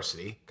Campbell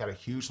University. Got a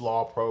huge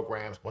law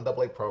program,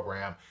 1AA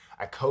program.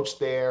 I coached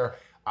there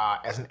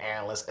as an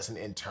analyst, as an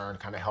intern,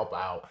 kind of help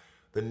out.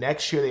 The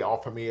next year they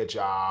offered me a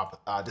job,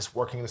 just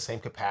working in the same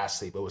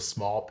capacity, but with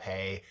small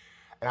pay.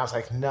 And I was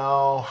like,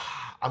 no,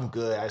 I'm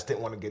good. I just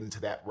didn't want to get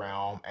into that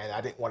realm. And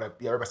I didn't want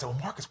to, everybody said, well,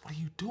 Marcus, what are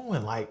you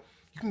doing?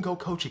 You can go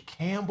coach at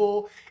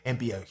Campbell and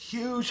be a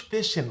huge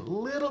fish in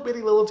little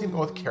bitty Littleton,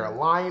 North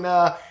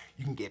Carolina.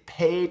 You can get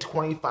paid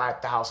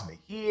 $25,000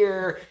 a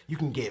year. You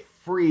can get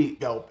free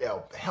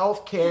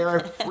health care,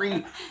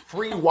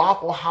 free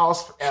Waffle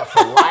House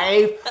for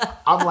life.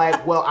 I'm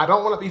like, well, I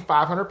don't want to be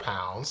 500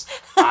 pounds.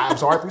 I'm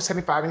sorry,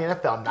 375 in the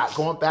NFL. I'm not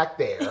going back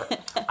there.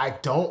 I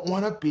don't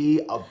want to be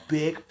a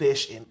big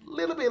fish in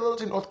little bit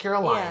Littleton, North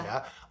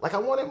Carolina. Yeah. I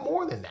wanted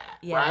more than that,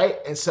 right?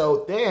 And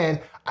so then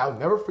I'll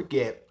never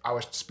forget, I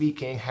was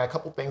speaking, had a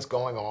couple things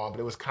going on, but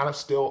it was kind of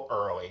still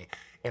early.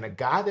 And a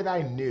guy that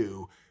I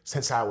knew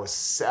since I was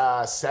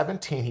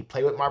 17, he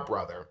played with my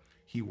brother.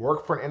 He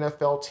worked for an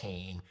NFL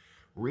team,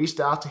 reached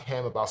out to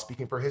him about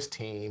speaking for his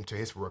team to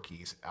his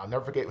rookies. I'll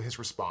never forget his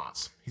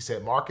response. He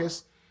said,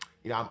 Marcus,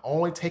 I'm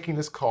only taking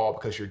this call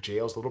because you're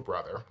JL's little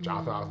brother,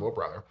 Jonathan Allen's little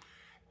brother,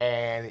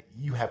 and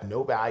you have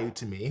no value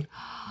to me.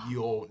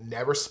 You'll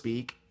never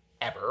speak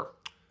ever.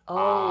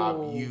 I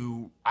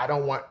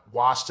don't want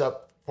washed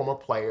up former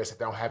players if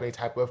they don't have any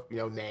type of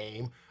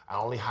name. I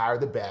only hire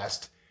the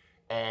best.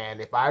 And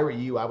if I were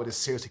you, I would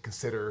just seriously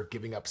consider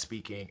giving up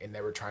speaking and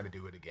never trying to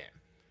do it again.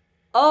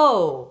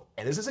 Oh.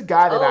 And this is a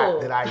guy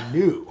that I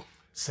knew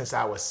since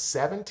I was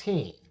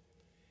 17.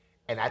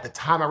 And at the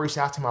time I reached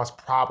out to him, I was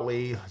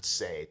probably, let's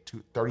say,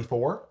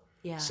 34.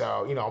 Yeah.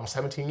 So, almost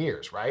 17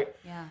 years, right?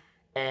 Yeah.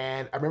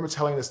 And I remember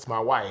telling this to my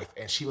wife,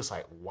 and she was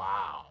like,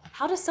 wow.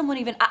 How does someone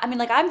even,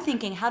 I'm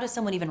thinking, how does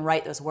someone even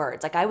write those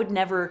words? I would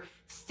never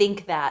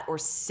think that or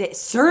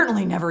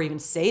certainly never even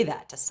say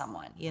that to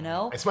someone,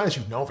 It's somebody that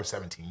you've known for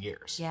 17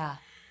 years. Yeah.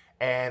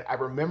 And I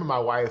remember my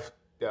wife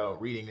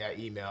reading that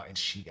email, and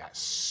she got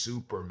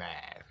super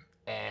mad.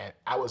 And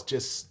I was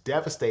just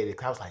devastated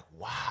because I was like,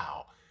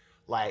 wow.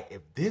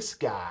 If this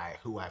guy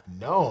who I've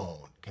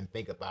known can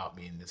think about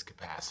me in this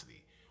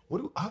capacity, what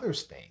do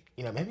others think?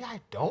 Maybe I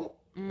don't.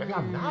 Maybe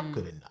I'm not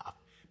good enough.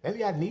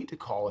 Maybe I need to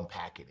call and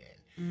pack it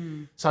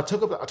in. So I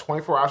took about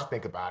 24 hours to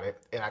think about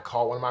it, and I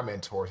called one of my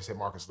mentors. He said,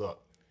 Marcus,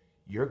 look,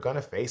 you're going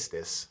to face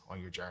this on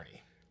your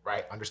journey,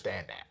 right?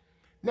 Understand that.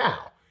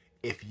 Now,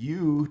 if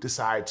you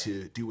decide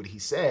to do what he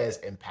says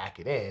and pack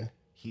it in,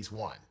 he's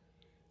won.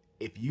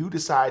 If you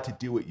decide to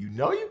do what you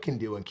know you can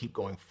do and keep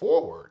going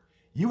forward,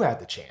 you have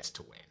the chance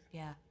to win.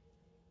 Yeah.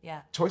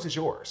 Yeah. Choice is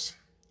yours.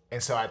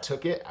 And so I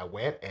took it, I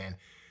went, and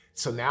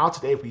so now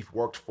today we've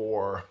worked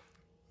for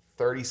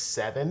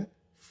 37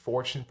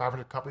 Fortune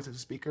 500 companies as a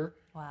speaker.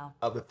 Wow.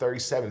 Of the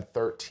 37,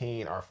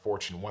 13 are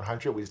Fortune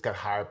 100. We just got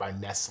hired by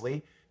Nestle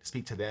to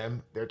speak to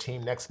their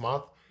team next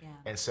month. Yeah.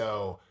 And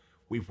so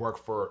we've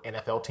worked for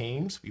NFL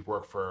teams. We've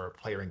worked for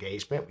player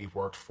engagement. We've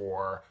worked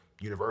for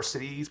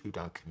universities. We've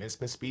done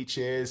commencement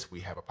speeches. We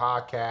have a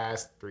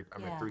podcast.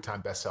 I'm a 3-time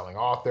best-selling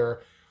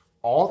author.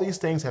 All these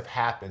things have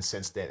happened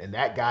since then. And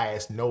that guy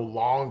is no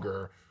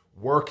longer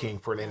working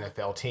for an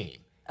NFL team.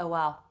 Oh,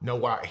 wow. No,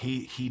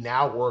 he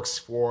now works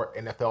for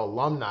NFL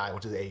Alumni,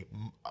 which is a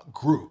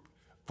group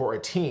for a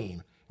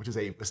team,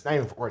 it's not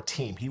even for a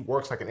team. He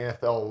works like an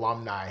NFL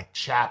Alumni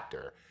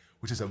chapter,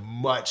 which is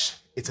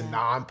a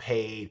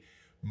non-paid,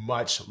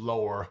 much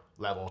lower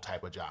level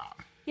type of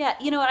job. Yeah,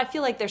 you know what? I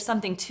feel like there's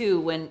something too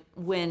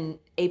when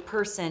a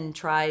person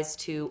tries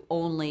to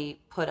only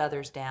put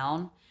others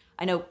down.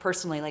 I know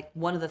personally, like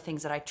one of the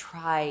things that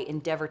I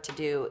endeavor to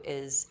do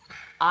is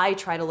I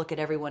try to look at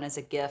everyone as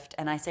a gift,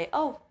 and I say,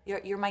 "Oh,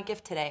 you're my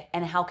gift today,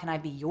 and how can I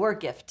be your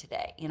gift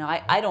today?" You know,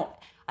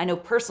 I know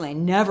personally, I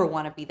never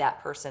want to be that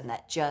person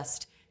that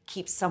just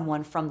keeps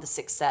someone from the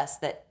success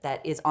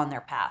that is on their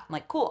path. I'm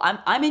like, cool,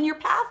 I'm in your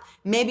path.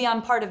 Maybe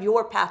I'm part of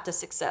your path to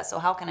success. So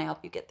how can I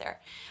help you get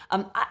there?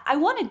 I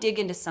want to dig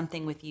into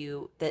something with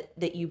you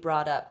that you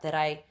brought up that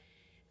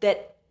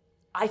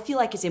I feel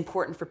like is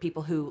important for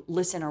people who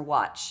listen or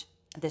watch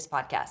this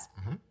podcast.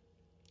 Mm-hmm.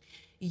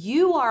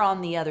 You are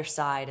on the other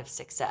side of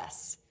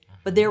success,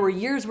 but there were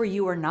years where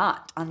you were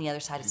not on the other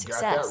side of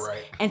success. Got that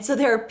right. And so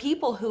there are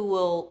people who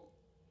will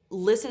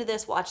listen to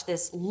this, watch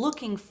this,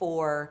 looking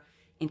for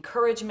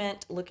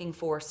encouragement, looking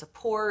for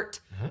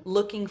support,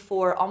 looking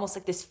for almost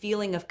like this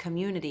feeling of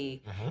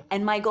community.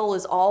 And my goal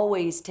is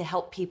always to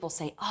help people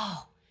say,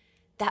 oh,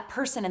 that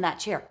person in that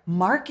chair,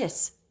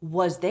 Marques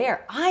was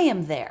there. I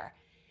am there.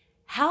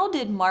 How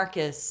did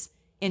Marques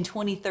in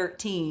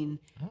 2013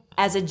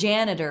 as a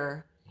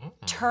janitor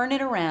turn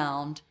it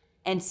around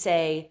and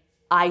say,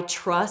 I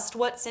trust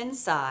what's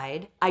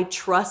inside. I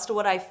trust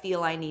what I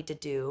feel I need to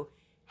do.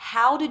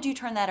 How did you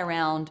turn that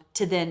around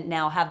to then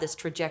now have this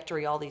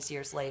trajectory all these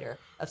years later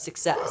of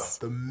success?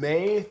 The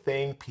main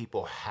thing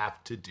people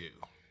have to do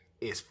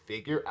is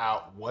figure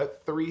out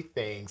what 3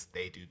 things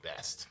they do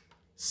best.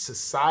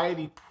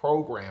 Society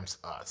programs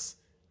us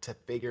to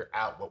figure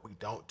out what we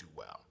don't do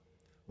well.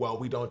 Well,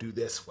 we don't do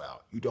this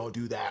well. You don't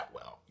do that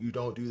well. You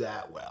don't do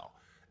that well.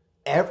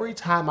 Every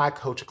time I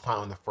coach a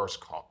client on the first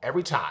call,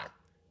 every time,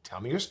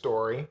 tell me your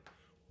story.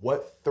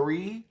 What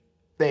 3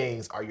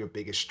 things are your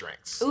biggest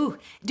strengths? Ooh,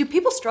 do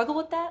people struggle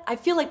with that? I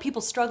feel like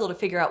people struggle to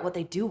figure out what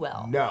they do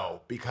well.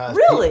 No, because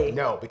really?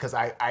 Because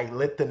I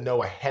let them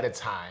know ahead of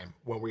time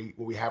when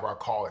we have our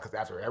call. Because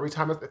after every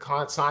time the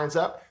client signs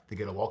up, they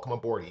get a welcome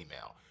aboard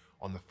email.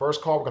 On the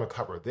first call, we're going to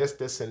cover this,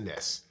 this, and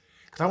this.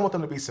 Because I want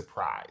them to be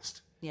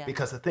surprised. Yeah.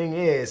 Because the thing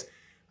is,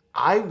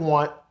 I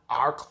want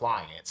our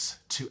clients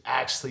to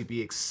actually be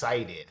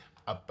excited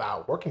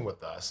about working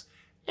with us,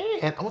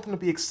 and I want them to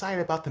be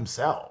excited about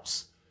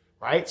themselves.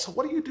 Right? So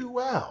what do you do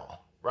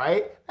well,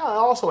 right? Now I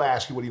also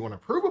ask you, what do you want to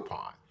improve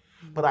upon?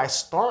 But I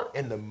start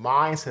in the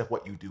mindset of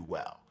what you do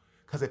well.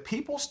 Because if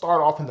people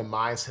start off in the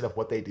mindset of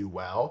what they do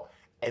well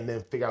and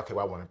then figure out, okay,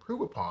 what I want to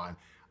improve upon,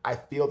 I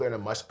feel they're in a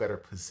much better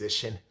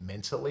position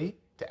mentally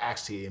to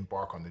actually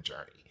embark on the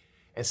journey.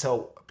 And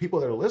so people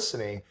that are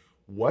listening,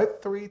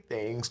 what 3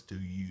 things do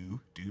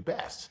you do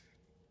best?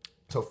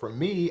 So for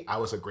me, I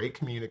was a great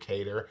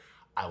communicator.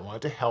 I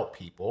wanted to help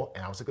people,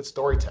 and I was a good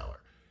storyteller.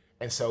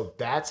 And so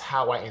that's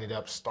how I ended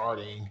up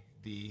starting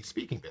the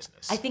speaking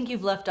business. I think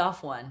you've left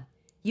off one.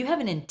 You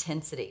have an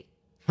intensity.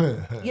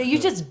 Yeah, you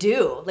just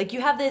do. Like you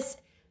have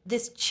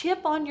this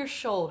chip on your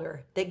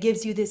shoulder that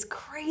gives you this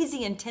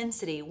crazy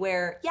intensity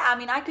where, yeah, I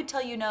mean, I could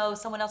tell you no,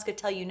 someone else could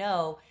tell you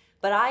no,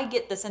 but I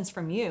get the sense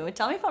from you, and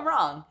tell me if I'm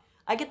wrong,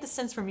 I get the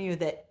sense from you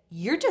that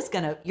you're just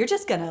gonna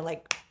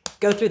like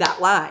go through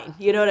that line.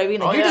 You know what I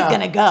mean? Like, you're just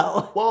going to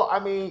go. Well, I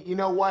mean, you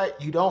know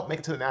what? You don't make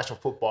it to the National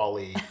Football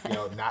League,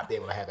 not be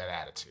able to have that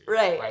attitude.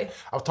 Right.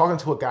 I was talking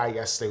to a guy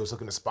yesterday who was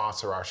looking to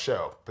sponsor our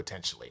show,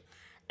 potentially.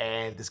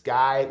 And this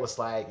guy was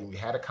like, we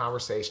had a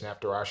conversation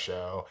after our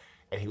show,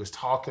 and he was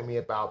talking to me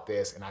about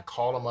this, and I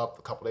called him up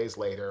a couple days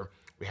later.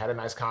 We had a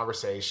nice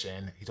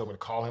conversation. He told me to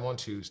call him on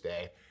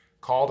Tuesday.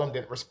 Called him,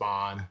 didn't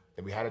respond.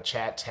 Then we had a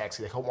chat text.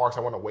 He's like, oh, Marques,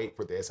 I want to wait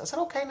for this. I said,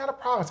 okay, not a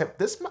problem. I said,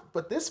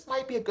 this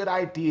might be a good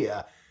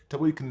idea that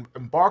we can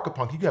embark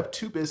upon. You have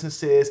 2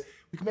 businesses.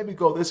 We can maybe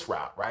go this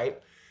route, right?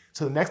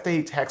 So the next day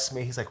he texts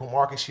me. He's like, well,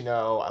 Marques,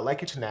 I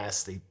like your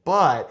tenacity,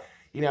 but,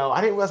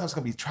 I didn't realize I was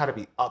going to try to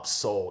be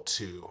upsold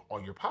to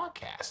on your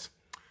podcast.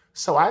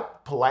 So I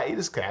politely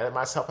just got at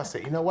myself. I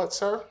said, you know what,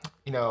 sir?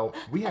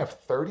 We have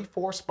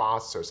 34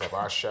 sponsors of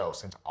our show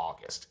since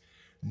August.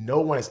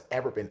 No one has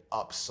ever been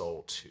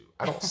upsold to.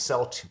 I don't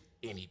sell to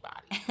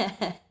anybody.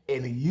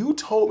 And you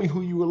told me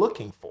who you were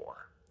looking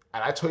for.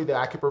 And I told you that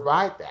I could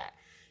provide that.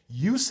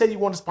 You said you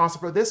want to sponsor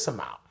for this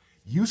amount.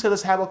 You said,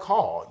 let's have a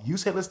call. You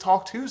said, let's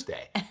talk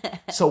Tuesday.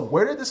 So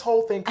where did this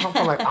whole thing come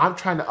from? Like, I'm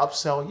trying to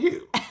upsell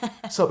you.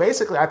 So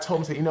basically I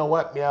told him, you know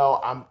what,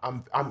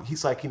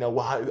 he's like,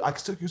 well,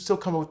 you still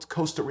come to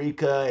Costa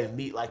Rica and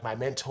meet like my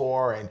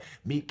mentor and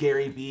meet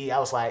Gary Vee. I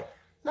was like,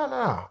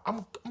 No,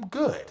 I'm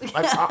good.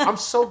 Like, I'm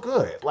so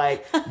good.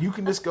 Like, you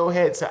can just go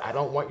ahead and say, I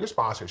don't want your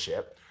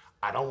sponsorship.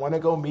 I don't want to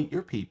go meet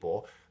your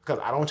people because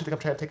I don't want you to think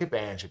I'm trying to take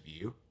advantage of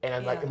you.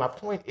 And like, and my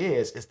point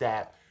is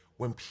that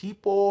when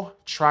people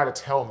try to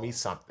tell me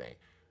something,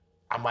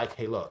 I'm like,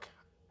 hey, look,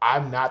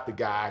 I'm not the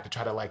guy to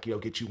try to like,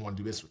 get you to want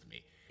to do this with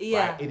me.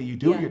 Yeah. Right? Either you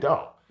do or you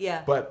don't.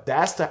 Yeah. But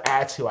that's the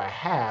attitude I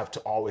have to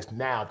always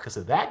now because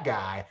of that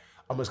guy.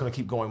 I'm just going to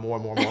keep going more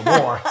and more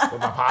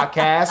with my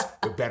podcast,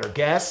 with better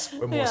guests,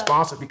 with more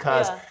sponsors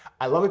because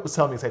I love people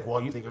telling me, it's like,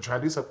 well, you think you're trying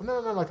to do something? No,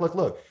 like,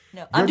 look.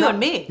 No, I'm doing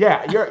me.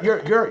 Yeah,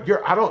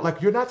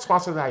 you're not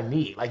sponsored that I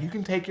need. Like, you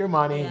can take your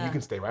money, you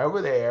can stay right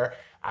over there.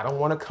 I don't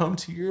want to come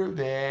to your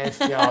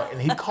events,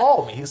 And he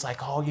called me. He's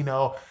like,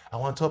 I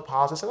want to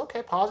apologize. I said, okay,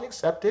 apology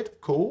accepted,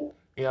 cool.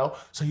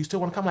 So you still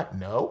want to come? Like,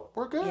 no,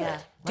 we're good. Yeah.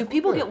 Like, do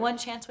people get one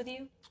chance with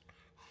you?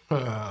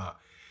 Or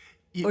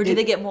do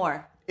they get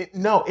more?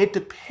 No, it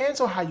depends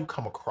on how you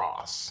come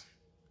across.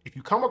 If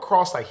you come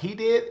across like he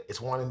did,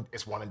 it's one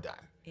and done.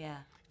 Yeah.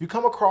 If you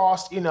come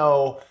across, have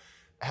a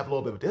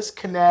little bit of a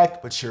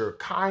disconnect, but you're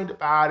kind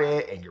about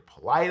it and you're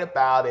polite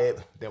about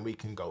it, then we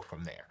can go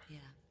from there. Yeah.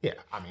 Yeah,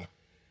 I mean.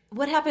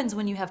 What happens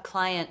when you have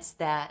clients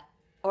that,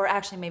 or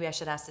actually maybe I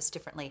should ask this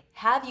differently.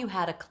 Have you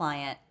had a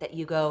client that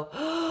you go,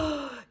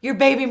 oh, your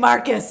baby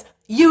Marques,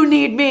 you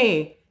need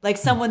me? Like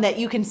someone that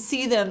you can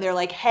see them, they're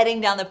like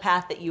heading down the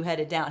path that you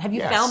headed down. Have you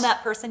found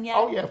that person yet?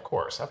 Oh yeah, of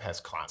course. I've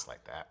had clients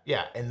like that.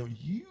 Yeah, and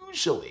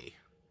usually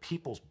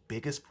people's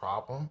biggest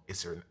problem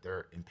is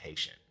they're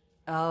impatient.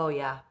 Oh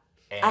yeah,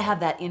 and I have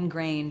that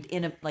ingrained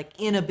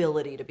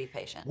inability to be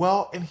patient.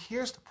 Well, and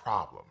here's the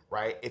problem,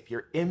 right? If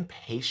you're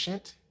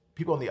impatient,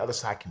 people on the other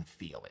side can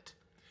feel it.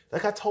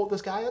 Like I told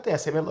this guy the other day, I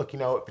said, man, look,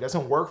 if it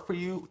doesn't work for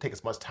you, take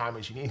as much time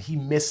as you need. And he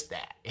missed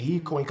that. And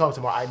when he comes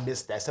tomorrow, I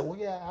missed that. I said, well,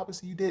 yeah,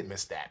 obviously you did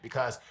miss that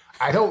because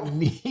I don't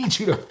need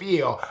you to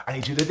feel, I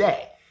need you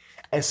today.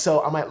 And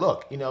so I'm like,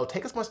 look,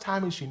 take as much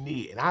time as you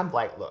need. And I'm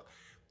like, look,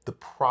 the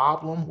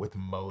problem with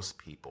most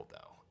people,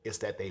 though, is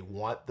that they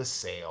want the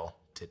sale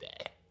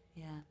today.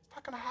 Yeah. It's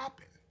not going to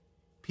happen.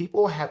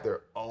 People have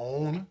their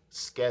own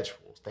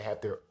schedules. They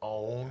have their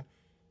own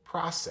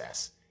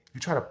process. If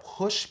you try to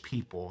push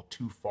people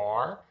too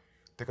far,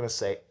 they're going to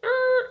say,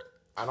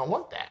 I don't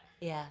want that.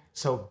 Yeah.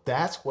 So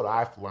that's what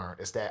I've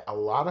learned is that a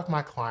lot of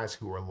my clients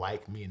who are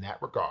like me in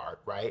that regard,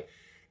 right,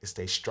 is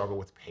they struggle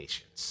with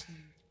patience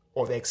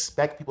or they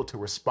expect people to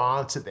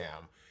respond to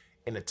them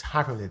in the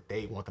time frame that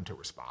they want them to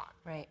respond.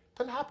 Right. It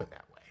doesn't happen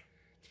that way.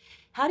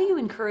 How do you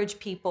encourage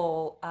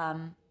people,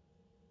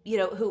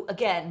 who,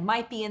 again,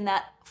 might be in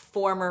that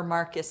former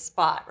Marques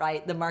spot,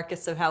 right? The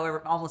Marques of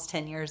however, almost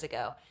 10 years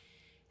ago.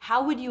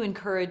 How would you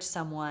encourage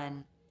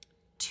someone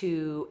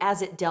to,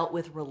 as it dealt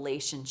with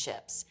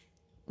relationships,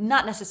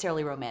 not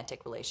necessarily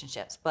romantic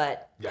relationships,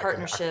 but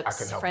partnerships, I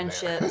can help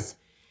friendships?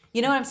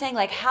 You know what I'm saying?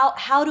 Like,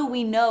 how do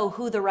we know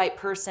who the right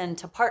person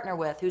to partner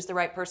with? Who's the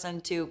right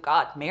person to,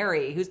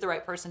 marry? Who's the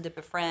right person to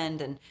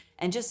befriend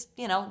and just,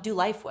 do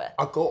life with?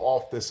 I'll go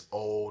off this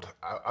old,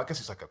 I guess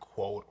it's like a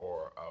quote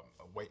or I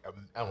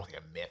don't want to say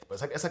a myth, but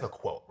it's like a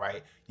quote,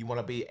 right? You want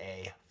to be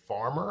a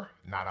farmer,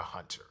 not a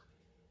hunter.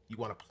 You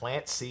want to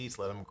plant seeds,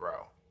 let them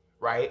grow,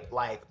 right?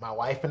 Like my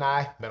wife and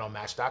I met on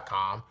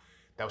Match.com.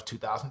 That was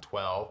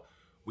 2012.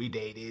 We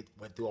dated,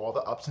 went through all the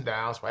ups and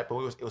downs, right? But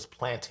it was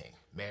planting.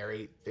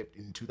 Married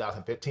in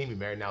 2015. We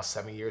married now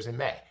 7 years in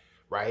May,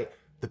 right?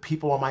 The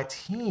people on my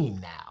team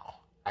now.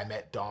 I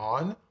met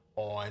Dawn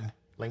on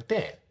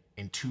LinkedIn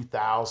in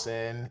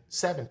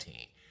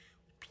 2017.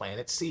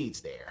 Planted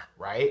seeds there,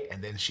 right?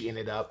 And then she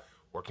ended up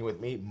working with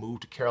me,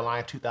 moved to Carolina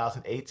in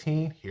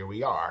 2018. Here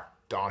we are.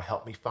 Dawn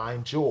helped me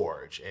find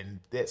George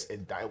and this,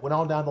 and I went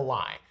on down the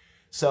line.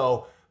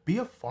 So be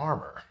a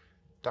farmer,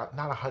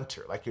 not a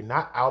hunter. Like you're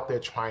not out there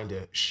trying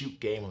to shoot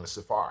game on the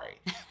safari.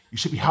 You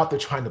should be out there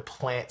trying to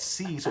plant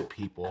seeds with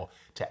people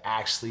to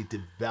actually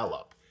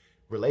develop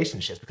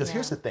relationships. Because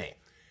here's the thing,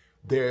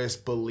 there's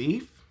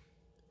belief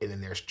and then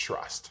there's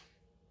trust,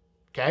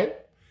 okay?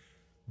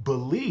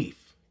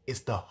 Belief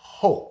is the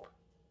hope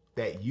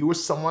that you or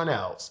someone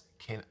else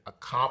can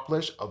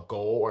accomplish a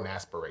goal or an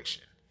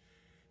aspiration.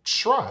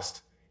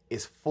 Trust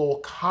is full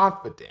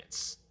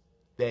confidence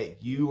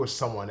that you or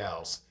someone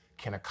else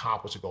can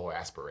accomplish a goal or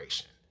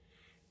aspiration.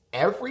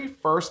 Every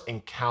first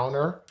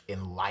encounter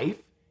in life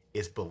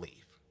is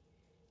belief,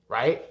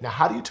 right? Now,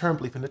 how do you turn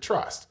belief into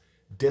trust?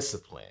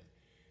 Discipline,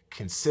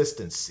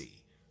 consistency,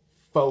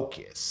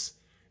 focus,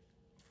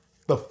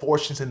 the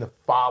fortunes in the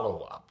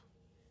follow-up,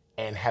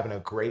 and having a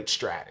great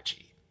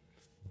strategy.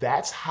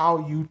 That's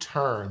how you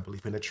turn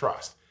belief into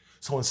trust.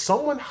 So when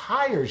someone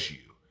hires you,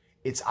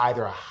 it's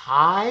either a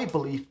high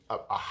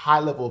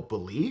level of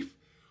belief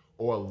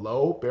or a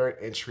low barrier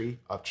entry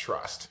of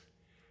trust.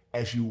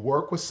 As you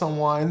work with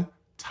someone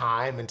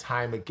time and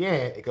time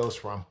again, it goes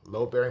from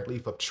low barrier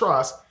belief of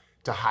trust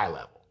to high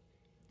level.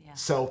 Yeah.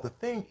 So the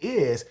thing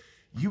is,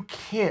 you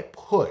can't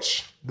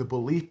push the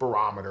belief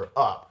barometer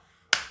up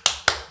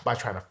by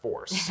trying to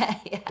force.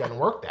 It doesn't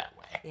work that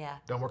way. Yeah.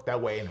 Doesn't work that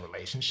way in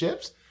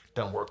relationships.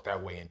 Doesn't work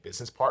that way in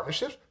business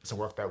partnerships. Doesn't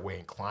work that way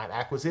in client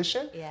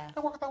acquisition. Yeah.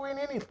 Doesn't work that way in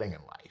anything in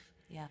life.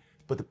 Yeah.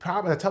 But the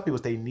problem I tell people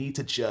is they need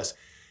to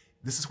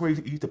this is where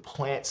you need to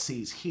plant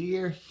seeds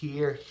here,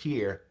 here,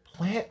 here.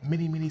 Plant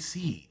many, many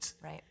seeds.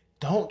 Right.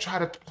 Don't try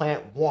to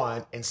plant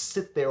one and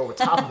sit there over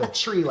top of the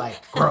tree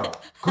like, grow,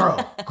 grow,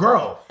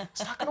 grow.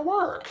 It's not gonna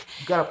work.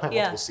 You gotta plant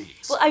multiple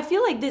seeds. Well, I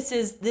feel like this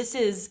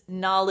is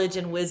knowledge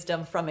and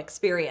wisdom from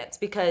experience,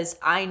 because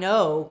I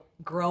know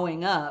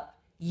growing up,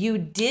 you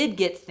did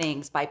get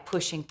things by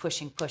pushing.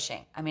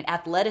 I mean,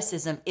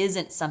 athleticism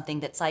isn't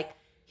something that's like,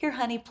 here,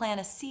 honey, plant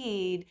a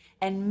seed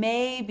and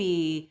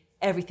maybe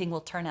everything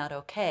will turn out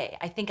okay.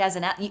 I think as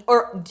an athlete,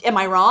 or am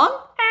I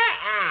wrong?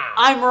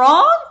 I'm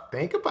wrong?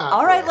 Think about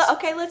All right, this.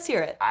 okay, let's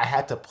hear it. I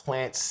had to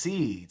plant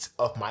seeds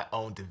of my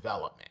own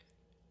development.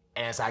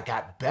 And as I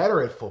got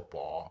better at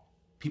football,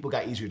 people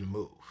got easier to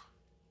move.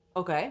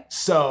 Okay.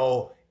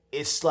 So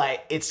it's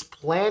like, it's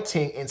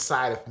planting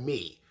inside of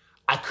me.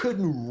 I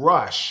couldn't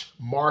rush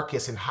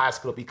Marcus in high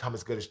school to become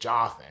as good as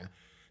Jonathan,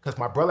 because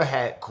my brother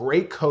had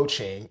great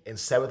coaching in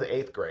 7th and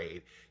 8th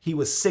grade. He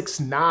was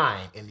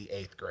 6'9" in the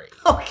 8th grade.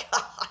 Oh,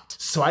 God.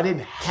 So I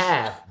didn't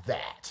have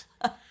that.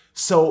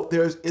 So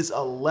there is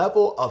a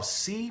level of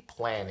seed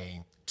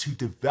planting to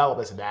develop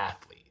as an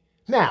athlete.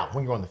 Now,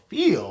 when you're on the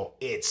field,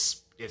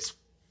 it's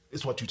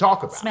what you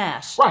talk about.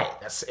 Smash. Right.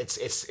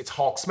 It's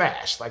Hulk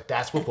smash. Like,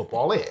 that's what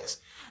football is.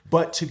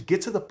 But to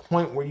get to the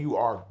point where you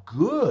are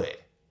good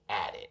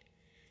at it,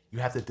 you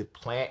have to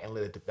plant and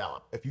let it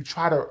develop. If you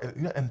try to,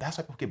 and that's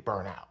why people get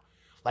burnt out.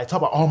 Like, talk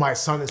about, oh, my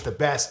son is the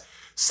best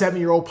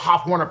 7-year-old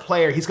Pop Warner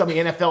player. He's gonna be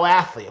an NFL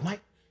athlete. I'm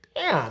like,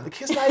 damn, the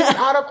kid's not even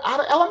out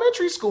of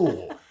elementary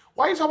school.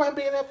 Why are you talking about him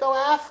being an NFL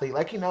athlete?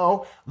 Like,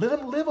 let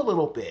him live a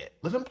little bit.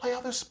 Let him play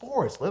other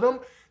sports. Let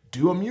him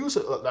do a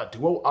music,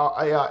 do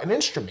an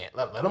instrument.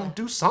 Let him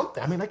do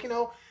something. I mean,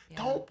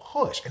 don't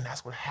push. And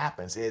that's what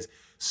happens is,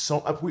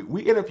 so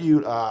we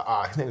interviewed,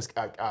 his name is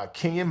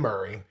Kenyon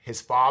Murray. His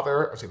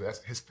father,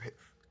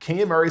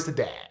 Kenyon Murray is the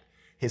dad.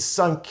 His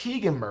son,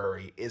 Keegan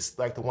Murray, is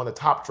like the one of the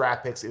top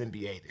draft picks in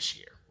NBA this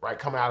year, right?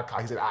 Coming out of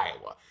college, he's at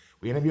Iowa.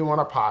 We interviewed him on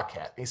our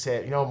podcast. He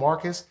said,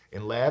 Marcus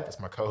and Lev, that's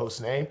my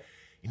co-host's name,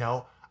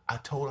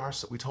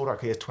 we told our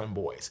kids, twin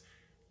boys,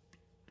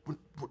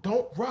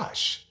 don't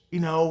rush, He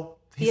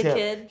Be said, a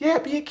kid. Yeah,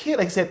 be a kid.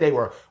 Like he said,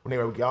 when they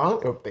were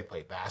young, they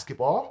played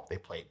basketball, they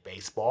played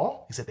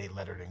baseball. He said they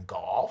lettered in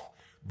golf.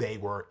 They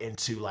were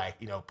into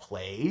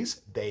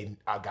plays. They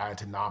got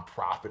into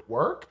nonprofit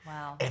work.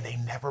 Wow. And they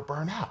never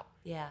burn out.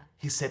 Yeah.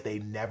 He said they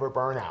never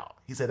burn out.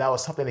 He said that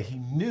was something that he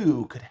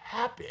knew could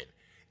happen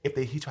if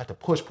he tried to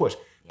push,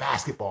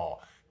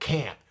 basketball,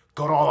 camp,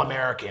 go to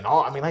All-American,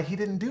 he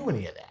didn't do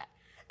any of that.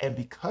 And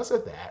because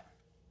of that,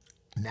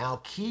 now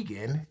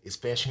Keegan is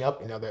finishing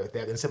up, the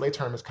NCAA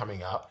tournament's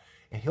coming up,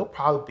 and he'll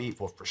probably be,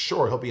 for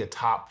sure, he'll be a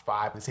top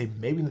 5 and say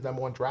maybe the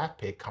 #1 draft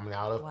pick coming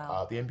out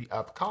of the NBA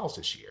of college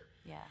this year.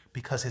 Yeah.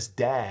 Because his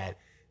dad,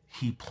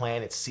 he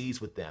planted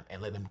seeds with them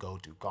and let him go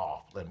do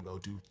golf, let him go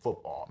do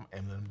football,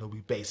 and let him go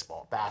do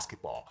baseball,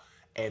 basketball,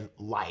 and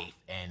life,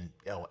 and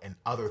and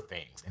other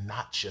things, and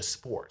not just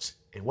sports.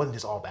 It wasn't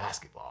just all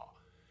basketball.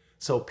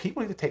 So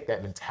people need to take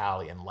that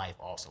mentality in life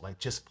also. Like,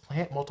 just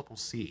plant multiple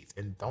seeds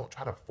and don't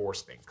try to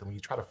force things. Because when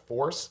you try to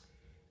force,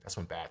 that's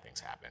when bad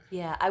things happen.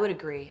 Yeah, I would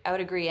agree.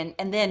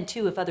 And then,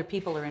 too, if other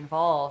people are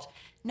involved,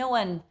 no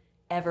one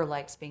ever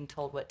likes being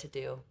told what to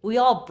do. We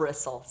all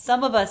bristle.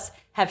 Some of us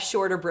have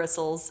shorter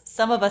bristles.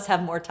 Some of us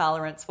have more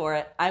tolerance for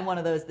it. I'm one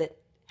of those that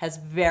has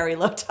very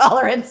low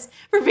tolerance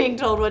for being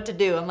told what to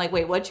do. I'm like,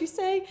 wait, what'd you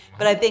say?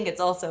 But I think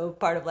it's also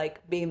part of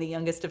being the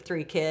youngest of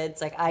 3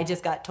 kids. Like, I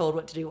just got told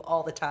what to do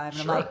all the time.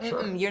 And I'm like,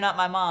 you're not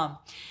my mom.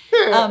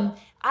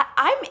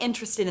 I'm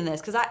interested in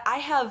this because I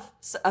have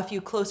a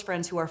few close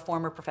friends who are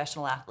former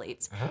professional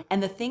athletes.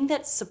 And the thing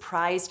that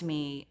surprised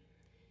me,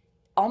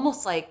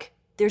 almost like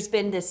there's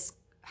been this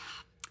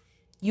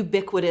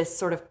ubiquitous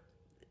sort of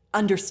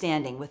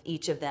understanding with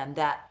each of them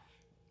that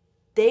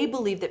they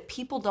believe that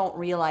people don't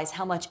realize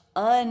how much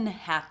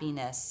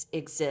unhappiness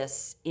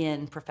exists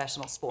in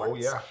professional sports. Oh,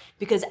 yeah.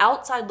 Because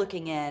outside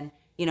looking in,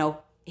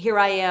 here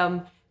I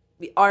am,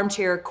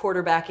 armchair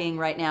quarterbacking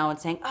right now and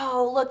saying,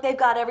 oh, look, they've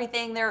got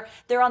everything.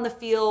 They're on the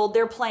field.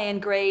 They're playing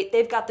great.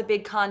 They've got the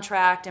big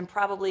contract and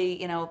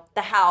probably,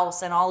 the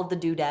house and all of the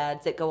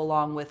doodads that go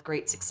along with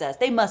great success.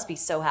 They must be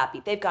so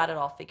happy. They've got it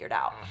all figured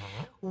out.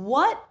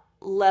 What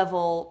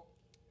level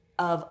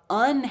of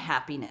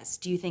unhappiness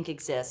do you think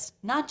exists,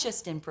 not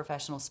just in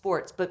professional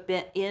sports, but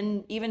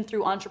even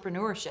through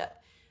entrepreneurship,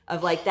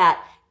 of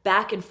that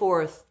back and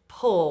forth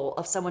pull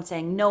of someone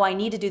saying, no, I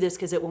need to do this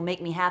because it will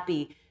make me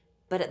happy,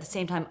 but at the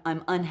same time,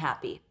 I'm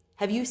unhappy.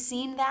 Have you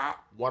seen that?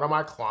 One of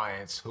my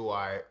clients who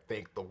I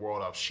think the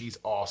world of, she's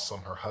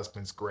awesome, her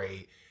husband's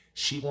great.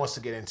 She wants to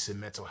get into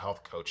mental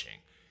health coaching,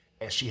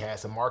 and she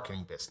has a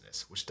marketing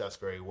business, which does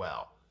very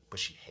well, but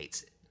she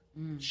hates it.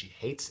 She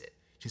hates it.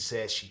 She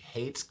says she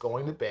hates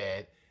going to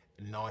bed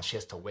and knowing she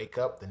has to wake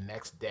up the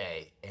next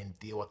day and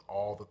deal with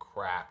all the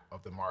crap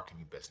of the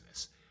marketing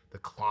business, the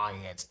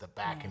clients, the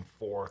back and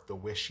forth, the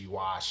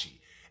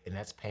wishy-washy, and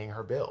that's paying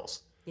her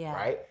bills. Yeah.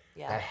 right?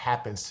 Yeah. That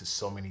happens to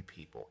so many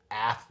people.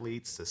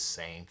 Athletes, the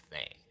same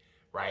thing,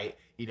 right?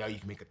 You know, you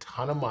can make a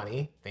ton of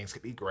money, things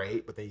could be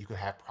great, but then you could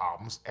have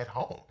problems at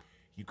home.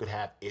 You could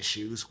have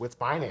issues with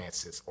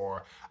finances.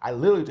 Or I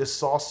literally just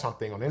saw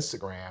something on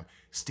Instagram.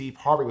 Steve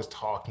Harvey was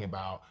talking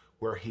about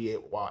where he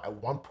at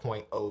one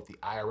point owed the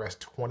IRS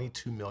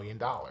 $22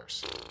 million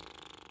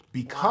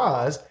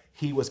because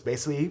he was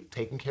basically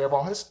taking care of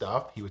all his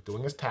stuff. He was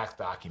doing his tax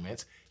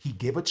documents. He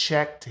gave a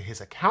check to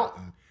his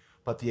accountant,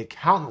 but the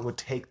accountant would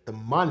take the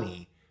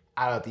money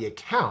out of the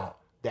account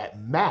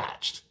that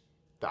matched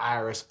the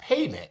IRS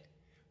payment,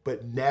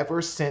 but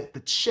never sent the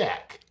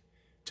check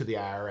to the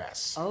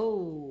IRS.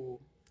 Oh.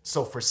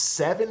 So for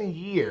 7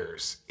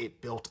 years,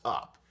 it built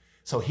up.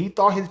 So he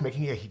thought he was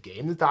making it, he gave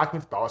him the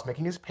documents, thought he was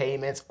making his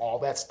payments, all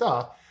that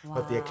stuff,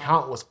 but the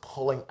accountant was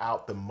pulling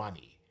out the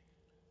money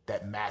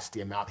that matched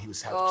the amount he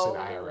was having to send to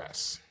the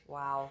IRS.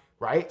 Wow.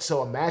 Right?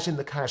 So imagine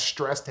the kind of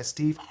stress that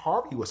Steve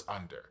Harvey was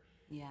under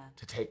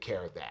to take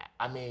care of that.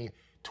 I mean,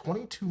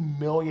 $22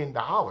 million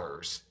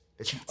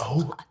that you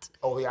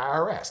owe the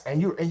IRS.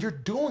 And you're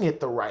doing it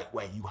the right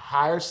way. You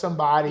hired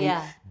somebody,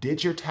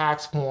 did your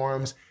tax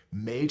forms,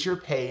 made your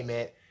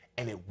payment,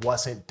 and it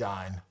wasn't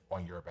done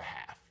on your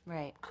behalf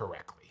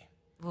correctly.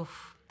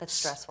 Oof, that's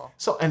stressful.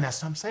 So, and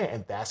that's what I'm saying.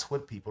 And that's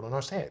what people don't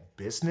understand.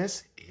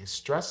 Business is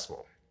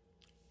stressful.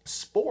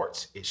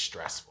 Sports is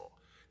stressful.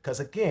 Because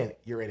again,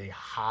 you're in a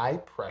high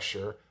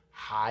pressure,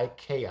 high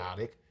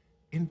chaotic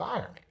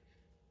environment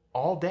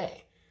all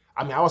day.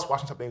 I mean, I was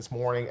watching something this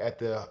morning at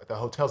the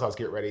hotels. I was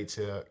getting ready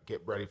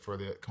for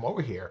the come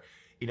over here.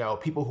 You know,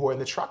 people who are in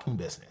the trucking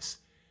business,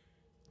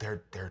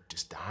 they're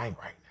just dying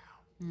right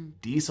now.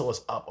 Diesel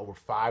is up over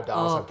 $5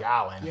 a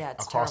gallon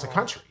across the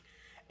country.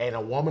 And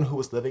a woman who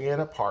was living in an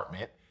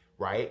apartment,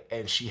 right,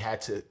 and she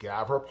had to get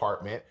out of her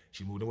apartment.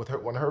 She moved in with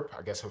one of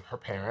her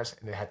parents,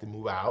 and they had to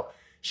move out.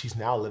 She's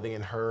now living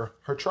in her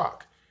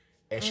truck.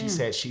 And she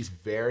said she's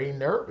very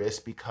nervous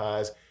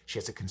because she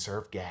has to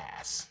conserve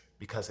gas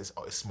because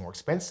it's more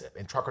expensive.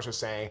 And truckers are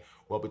saying,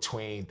 well,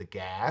 between the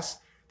gas,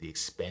 the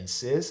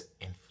expenses,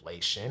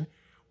 inflation,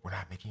 we're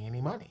not making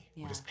any money.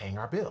 We're just paying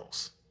our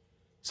bills.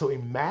 So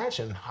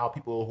imagine how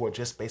people who are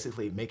just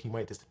basically making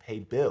money just to pay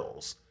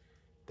bills,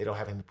 they don't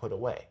have anything to put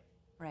away.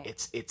 Right.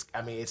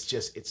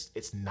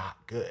 It's not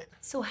good.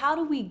 So how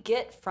do we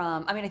get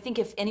from, I mean, I think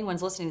if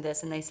anyone's listening to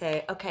this and they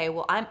say, okay,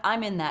 well,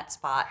 I'm in that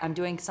spot. I'm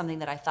doing something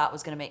that I thought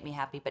was going to make me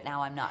happy, but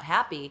now I'm not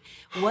happy.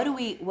 What do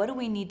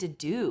we need to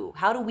do?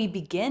 How do we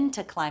begin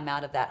to climb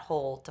out of that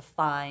hole to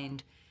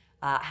find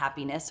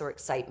happiness or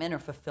excitement or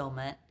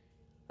fulfillment?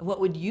 What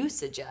would you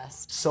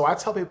suggest? So I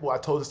tell people, I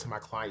told this to my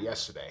client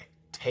yesterday,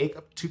 take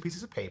 2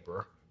 pieces of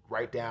paper,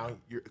 write down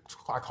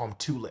I call them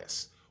 2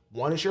 lists.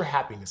 One is your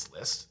happiness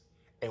list,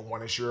 and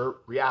one is your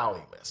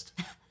reality list,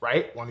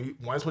 right? One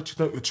is what you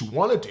think what you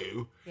want to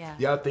do. Yeah.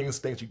 The other thing is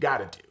things you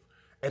got to do.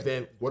 And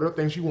then what are the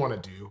things you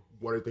want to do?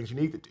 What are the things you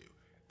need to do?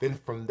 Then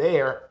from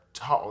there,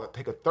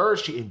 take a third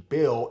sheet and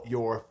build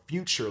your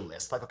future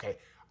list. Like, okay,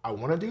 I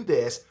want to do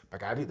this, but I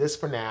got to do this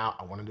for now.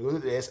 I want to do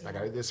this, and I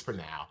got to do this for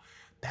now.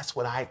 That's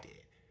what I did.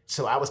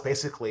 So I was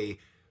basically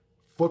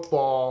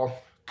football,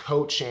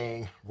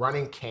 coaching,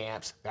 running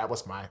camps. That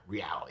was my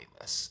reality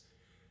list.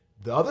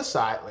 The other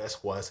side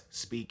list was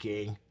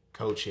speaking,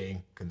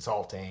 coaching,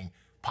 consulting,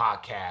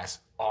 podcast,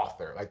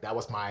 author. Like that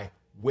was my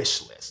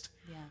wish list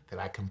that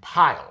I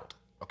compiled.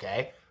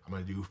 Okay, I'm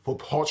gonna do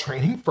football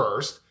training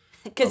first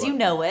because you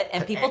know it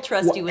and people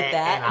trust you with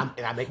that,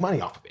 and I make money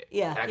off of it.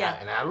 Yeah,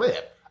 and I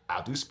live.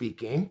 I'll do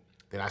speaking.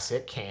 Then I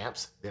said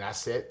camps. Then I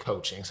said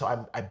coaching. So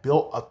I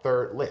built a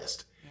third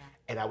list,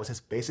 and I was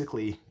just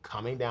basically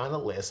coming down the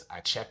list. I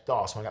checked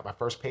off. So I got my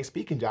first paid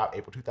speaking job,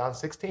 April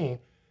 2016.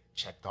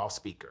 Checked off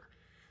speaker,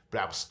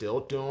 but I was still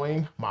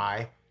doing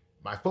my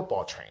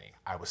football training.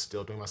 I was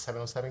still doing my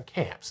 707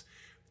 camps.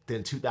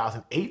 Then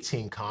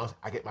 2018 comes,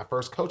 I get my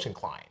first coaching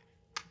client.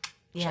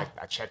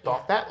 I checked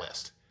off that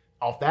list.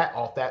 Off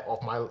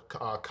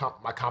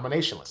my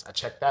combination list. I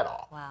checked that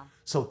off. Wow.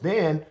 So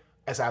then,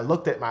 as I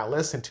looked at my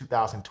list in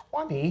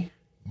 2020,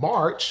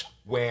 March,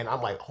 when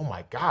I'm like, oh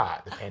my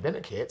God, the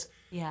pandemic hits.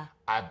 Yeah.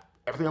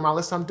 Everything on my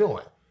list I'm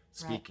doing.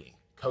 Speaking,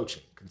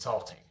 coaching,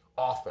 consulting,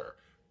 author,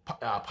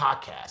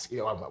 podcast. You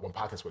know, one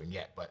podcast wasn't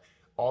yet, but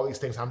all these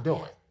things I'm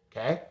doing.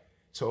 Okay.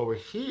 So over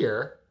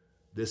here,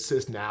 this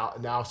is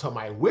now so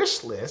my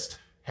wish list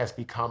has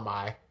become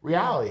my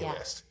reality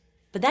list.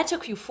 But that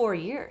took you 4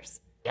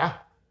 years. Yeah.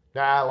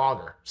 Nah,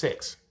 longer.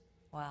 6.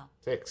 Wow.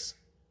 6.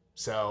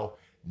 So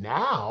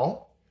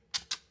now,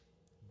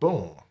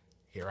 boom,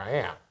 here I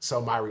am.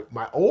 So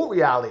my old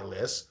reality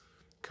list,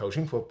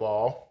 coaching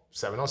football,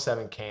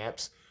 707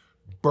 camps,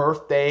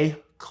 birthday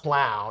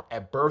clown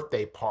at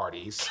birthday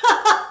parties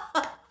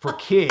for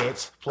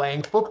kids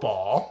playing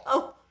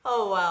football.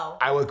 Oh, wow.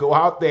 I would go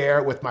out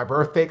there with my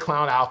birthday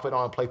clown outfit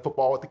on and play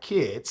football with the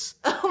kids.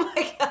 Oh,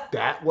 my God.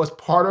 That was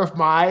part of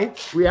my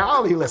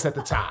reality list at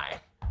the time.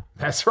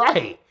 That's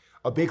right.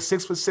 A big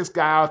 6'6"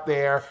 guy out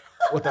there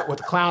with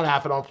the clown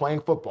outfit on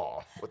playing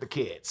football with the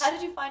kids. How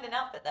did you find an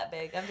outfit that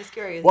big? I'm just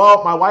curious.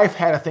 Well, my wife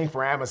had a thing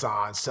for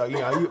Amazon, so you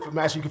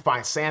imagine you can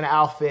find Santa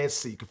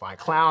outfits, you can find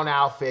clown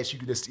outfits, you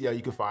can just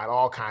you can find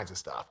all kinds of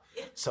stuff.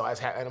 So I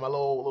had my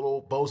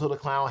little Bozo the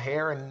Clown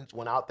hair and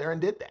went out there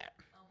and did that.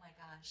 Oh my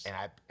gosh. And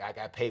I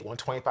got paid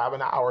 $125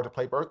 an hour to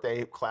play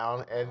birthday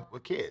clown and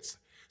with kids.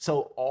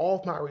 So all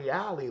of my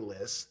reality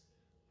lists,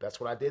 that's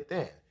what I did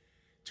then.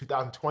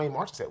 2020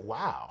 March, I said,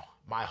 wow,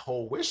 my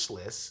whole wish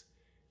list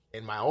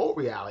and my old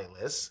reality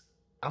list,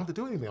 I don't have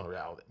to do anything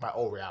on my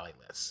old reality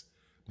list.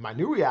 My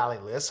new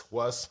reality list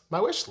was my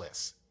wish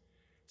list.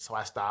 So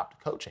I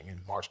stopped coaching in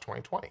March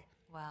 2020.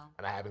 Wow.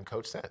 And I haven't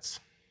coached since.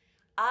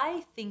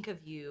 I think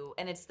of you,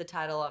 and it's the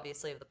title,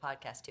 obviously, of the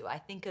podcast, too. I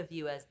think of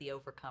you as the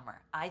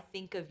overcomer. I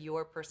think of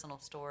your personal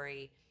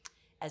story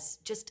as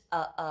just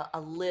a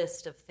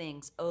list of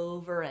things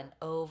over and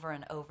over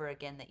and over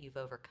again that you've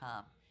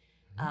overcome.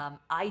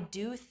 I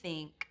do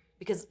think,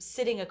 because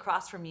sitting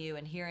across from you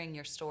and hearing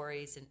your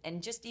stories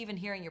and just even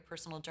hearing your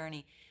personal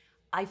journey,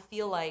 I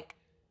feel like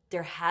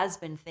there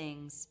have been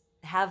things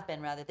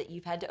that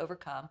you've had to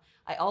overcome.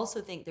 I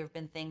also think there have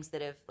been things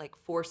that have like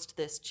forced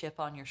this chip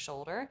on your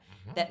shoulder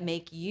that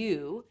make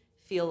you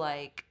feel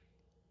like,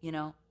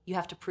 you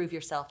have to prove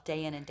yourself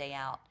day in and day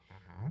out.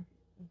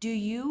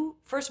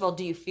 First of all,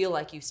 do you feel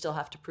like you still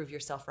have to prove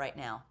yourself right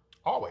now?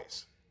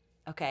 Always.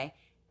 Okay.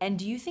 And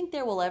do you think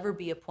there will ever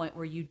be a point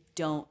where you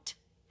don't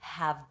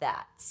have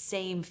that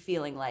same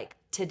feeling like,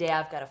 today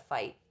I've got to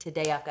fight,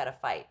 today I've got to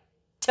fight,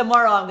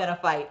 tomorrow I'm going to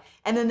fight,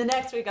 and then the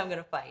next week I'm going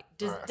to fight?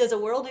 Does a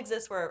world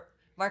exist where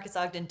Marques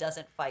Ogden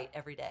doesn't fight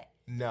every day?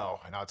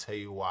 No, and I'll tell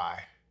you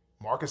why.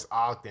 Marques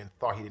Ogden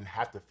thought he didn't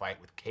have to fight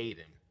with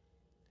Caden.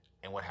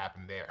 And what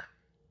happened there?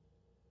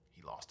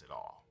 He lost it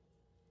all.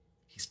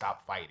 He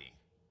stopped fighting.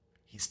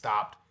 He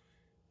stopped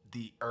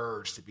the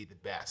urge to be the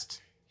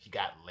best. He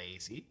got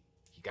lazy.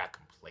 He got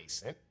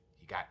complacent.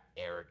 He got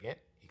arrogant.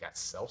 He got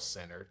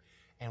self-centered.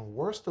 And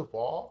worst of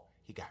all,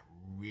 he got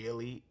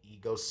really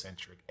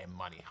egocentric and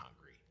money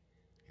hungry.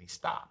 And he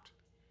stopped.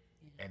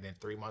 Yeah. And then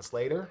 3 months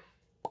later,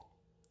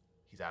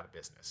 he's out of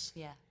business.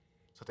 Yeah.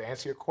 So to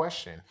answer your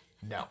question,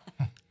 no.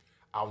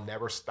 I'll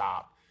never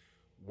stop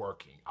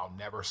working. I'll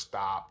never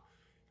stop.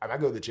 I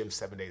go to the gym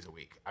 7 days a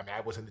week. I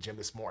was in the gym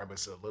this morning, but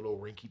it's a little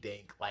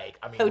rinky-dink.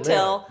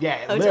 Hotel.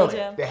 Hotel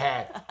gym. They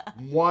had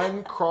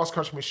one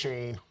cross-country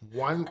machine,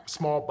 one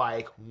small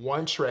bike,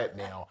 one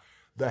treadmill.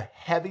 The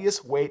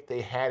heaviest weight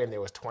they had in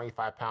there was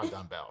 25-pound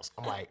dumbbells.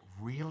 I'm like,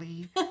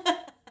 really? You're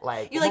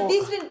like,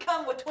 these didn't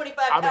come with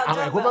 25-pound dumbbells. I'm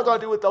like, what am I going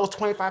to do with those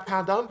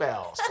 25-pound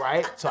dumbbells,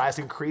 right? So I just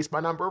increased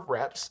my number of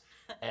reps,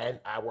 and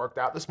I worked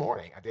out this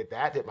morning. I did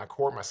that, did my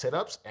core, my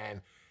sit-ups,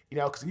 and,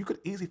 because you could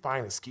easily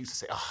find an excuse to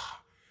say,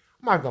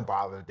 I'm not going to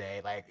bother today.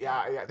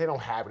 They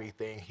don't have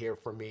anything here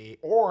for me.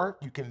 Or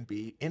you can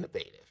be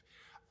innovative.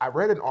 I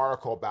read an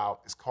article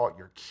about, it's called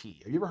your key.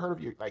 Have you ever heard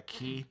of your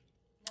key?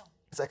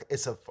 No.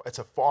 It's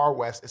a far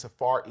west, it's a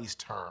far east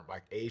term,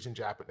 like Asian,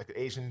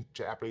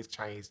 Japanese,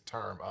 Chinese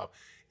term of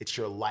it's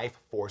your life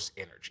force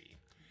energy.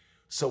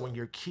 So when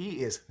your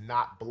key is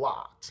not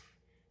blocked,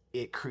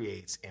 it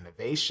creates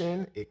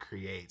innovation, it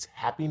creates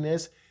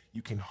happiness.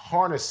 You can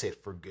harness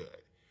it for good.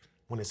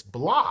 When it's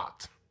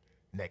blocked,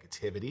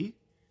 negativity,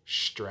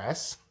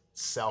 stress,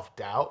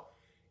 self-doubt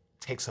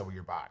takes over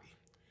your body.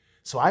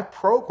 So I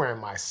program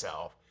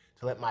myself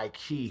to let my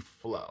key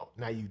flow.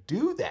 Now you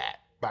do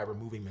that by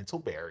removing mental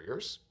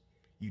barriers.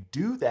 You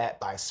do that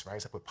by surrounding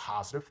yourself with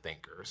positive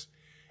thinkers.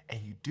 And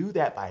you do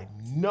that by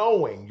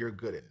knowing you're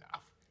good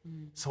enough.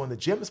 So in the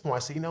gym this morning, I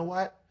say, you know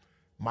what?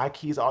 My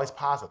key is always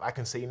positive. I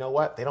can say, you know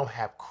what? They don't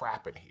have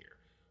crap in here.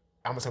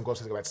 I'm just gonna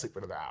go back to sleep for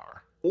another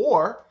hour.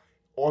 Or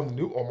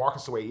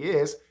Marcus the way he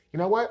is, you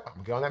know what? I'm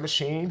gonna get on that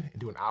machine and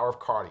do an hour of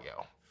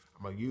cardio.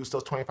 I'm gonna use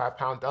those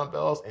 25-pound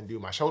dumbbells and do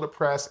my shoulder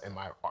press and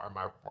my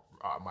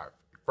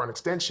front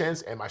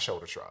extensions and my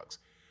shoulder shrugs.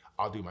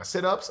 I'll do my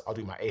sit-ups. I'll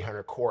do my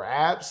 800 core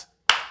abs.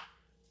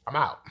 I'm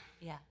out.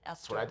 Yeah,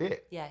 that's what I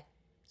did. Yeah.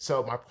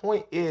 So my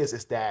point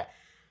is that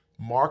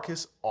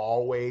Marques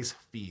always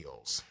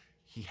feels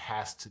he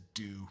has to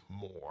do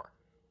more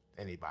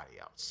than anybody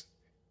else.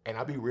 And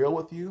I'll be real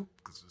with you,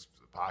 because this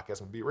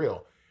podcast will be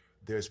real.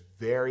 There's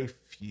very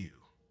few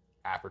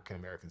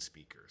African-American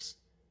speakers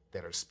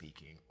that are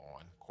speaking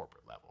on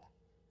corporate level.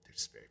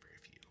 There's very, very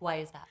few. Why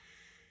is that?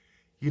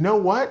 You know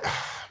what?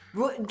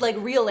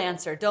 Real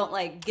answer.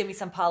 Don't give me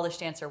some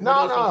polished answer. What No.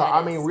 do you think that I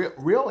is? mean,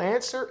 real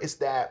answer is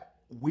that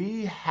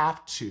we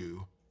have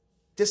to,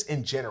 just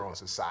in general in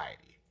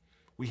society,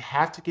 we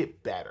have to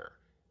get better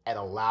at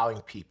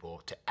allowing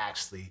people to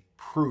actually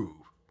prove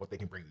what they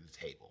can bring to the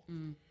table.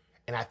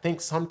 And I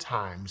think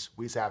sometimes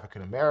we as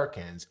African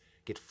Americans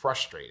get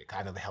frustrated,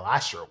 I know the hell I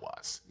sure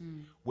was,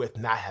 with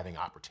not having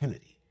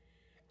opportunity.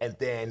 And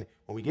then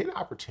when we get an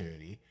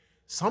opportunity,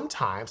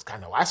 sometimes, I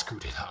know I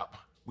screwed it up,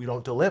 we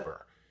don't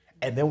deliver.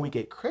 And then we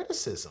get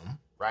criticism,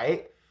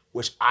 right?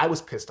 Which I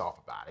was pissed off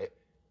about it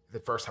the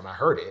first time I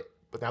heard it.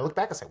 But then I look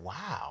back and say,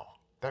 wow,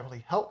 that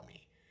really helped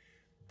me.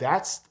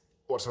 That's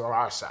what's on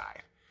our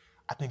side.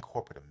 I think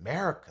corporate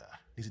America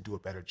needs to do a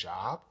better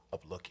job of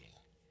looking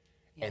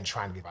and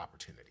trying to give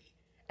opportunity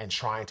and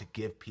trying to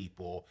give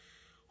people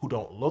who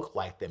don't look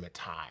like them at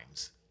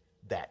times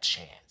that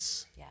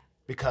chance. Yeah.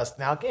 Because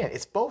now, again,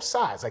 it's both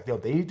sides. Like,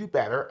 they need to do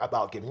better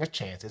about giving us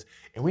chances,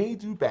 and we need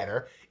to do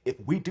better. If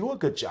we do a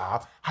good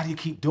job, how do you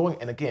keep doing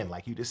it? And again,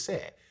 like you just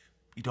said,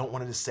 you don't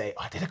want to just say,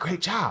 oh, I did a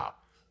great job.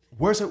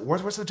 Where's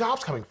the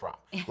jobs coming from?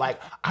 Like,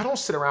 I don't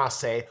sit around and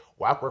say,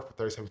 well, I've worked for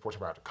 37 Fortune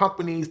 500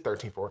 companies,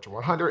 13 Fortune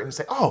 100, and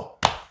say, oh,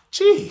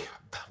 gee,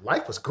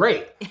 life was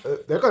great.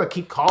 They're going to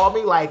keep calling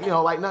me like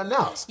nothing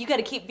else. You got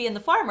to keep being the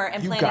farmer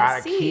and planting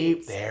gotta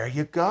seeds. There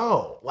you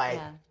go. Like,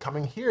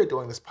 coming here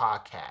doing this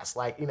podcast,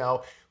 like,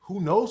 who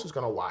knows who's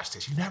going to watch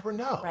this? You never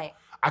know. Right.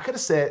 I could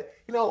have said,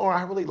 Lauren,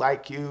 I really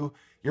like you.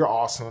 You're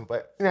awesome,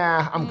 but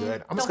nah, I'm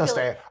good. I'm just going to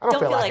stay. I don't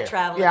feel like it.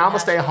 Traveling. Yeah, I'm going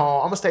to stay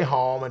home. I'm going to stay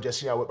home and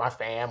just, with my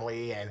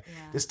family and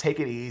just take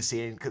it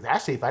easy. And because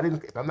actually,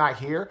 if I'm not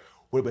here,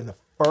 would have been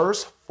the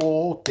first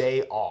full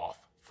day off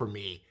for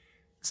me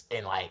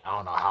in like, I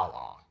don't know how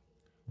long.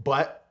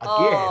 But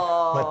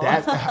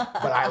again,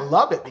 but I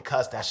love it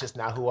because that's just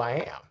not who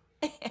I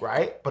am.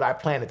 Right? But I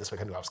planned it this way.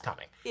 I knew I was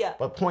coming. Yeah.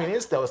 But point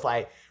is, though, it's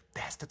like,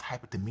 that's the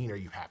type of demeanor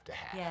you have to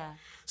have. Yeah.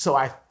 So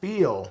I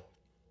feel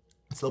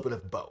it's a little bit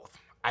of both.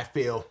 I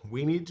feel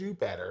we need to do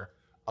better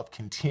of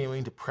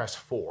continuing to press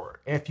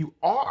forward. And if you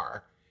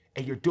are,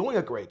 and you're doing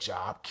a great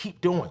job,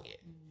 keep doing it.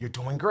 You're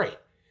doing great.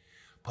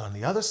 But on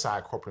the other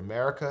side, corporate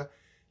America,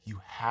 you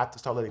have to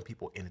start letting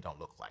people in that don't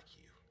look like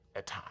you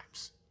at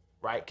times,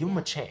 right? Give them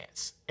a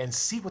chance and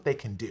see what they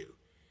can do,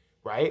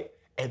 right?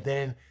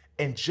 And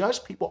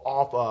judge people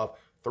off of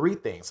 3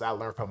 things I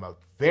learned from a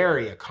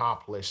very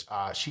accomplished,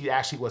 she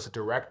actually was a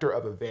director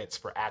of events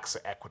for AXA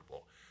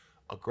Equitable.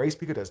 A great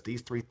speaker does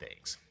these 3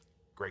 things: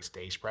 great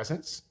stage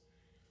presence,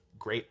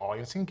 great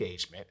audience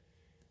engagement,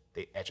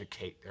 they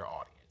educate their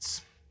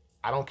audience.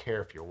 I don't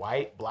care if you're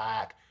white,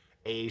 black,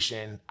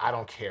 Asian, I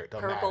don't care. It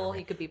doesn't matter. Purple,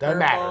 you could be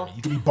doesn't purple. matter to me.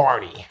 You could be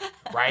Barney,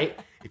 right?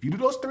 If you do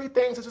those 3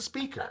 things as a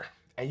speaker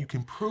and you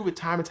can prove it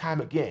time and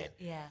time again,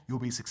 you'll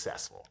be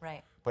successful.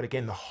 Right. But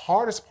again, the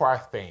hardest part,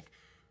 I think,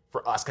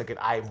 for us, again,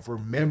 I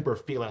remember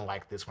feeling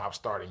like this when I was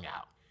starting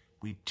out.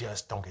 We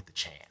just don't get the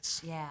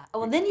chance. Yeah.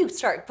 Oh, and then you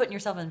start putting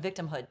yourself in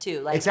victimhood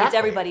too. Like, Exactly. It's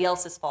everybody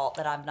else's fault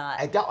that I'm not.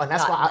 And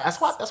that's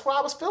what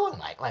I was feeling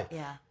like. Like,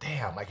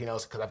 damn, like,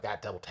 it's because I've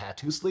got double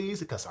tattoo sleeves,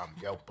 because I'm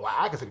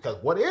black, is it because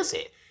what is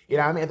it? You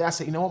know what I mean? And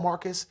that's it. You know what,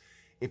 Marcus?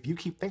 If you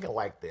keep thinking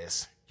like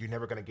this, you're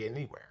never gonna get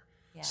anywhere.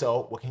 Yeah.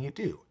 So what can you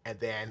do? And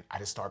then I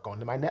just start going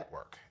to my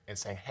network and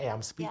saying, hey,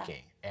 I'm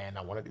speaking and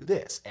I want to do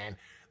this. And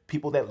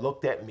people that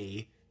looked at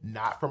me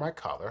not for my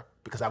color,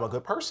 because I'm a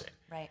good person.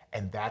 Right.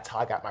 And that's how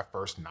I got my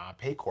first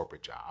non-paid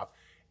corporate job.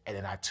 And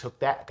then I took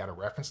that, got a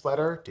reference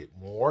letter, did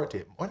more,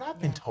 and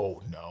I've been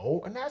told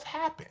no, and that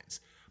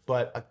happens.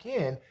 But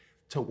again,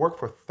 to work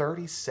for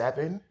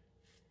 37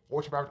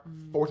 Fortune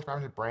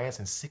 500 brands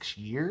in 6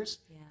 years,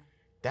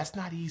 that's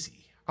not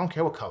easy. I don't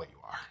care what color you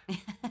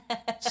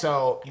are.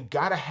 So you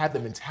got to have the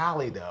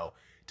mentality, though,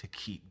 to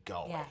keep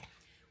going. Yeah.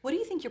 What do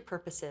you think your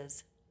purpose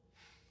is?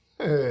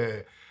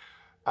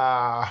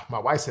 My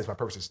wife says my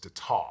purpose is to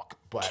talk,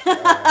 but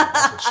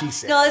that's what she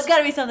says. No, there's got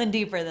to be something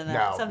deeper than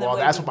that. No, well,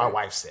 that's what my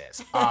wife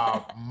says.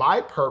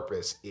 My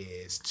purpose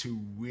is to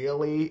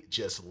really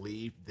just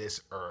leave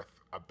this earth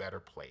a better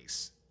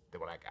place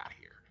than when I got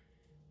here.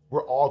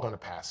 We're all going to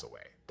pass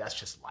away. That's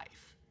just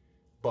life.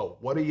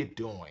 But what are you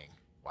doing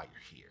while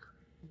you're here?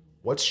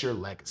 What's your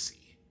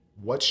legacy?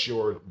 What's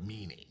your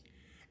meaning?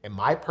 And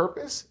my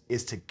purpose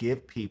is to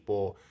give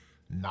people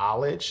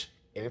knowledge,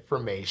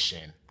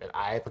 information that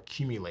I have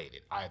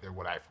accumulated, either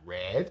what I've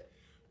read,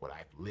 what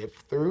I've lived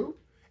through,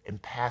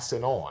 and pass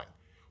it on.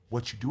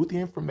 What you do with the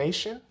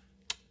information,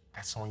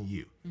 that's on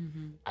you.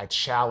 Mm-hmm. I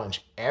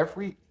challenge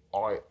every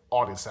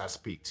audience I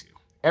speak to,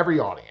 every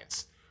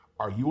audience.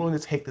 Are you willing to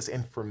take this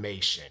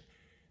information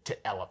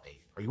to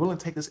elevate? Are you willing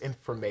to take this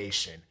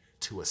information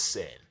to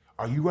ascend?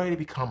 Are you ready to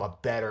become a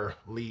better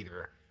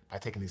leader by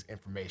taking this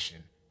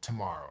information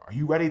tomorrow? Are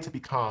you ready to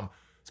become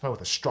somebody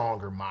with a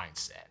stronger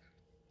mindset?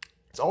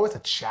 It's always a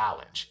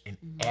challenge in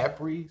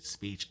every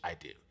speech I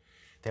do.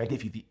 Then I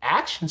give you the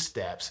action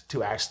steps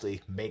to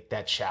actually make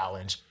that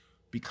challenge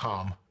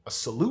become a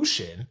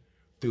solution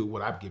through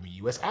what I've given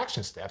you as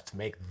action steps to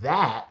make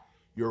that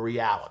your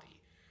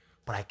reality.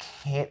 But I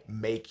can't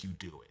make you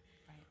do it.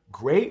 Right.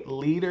 Great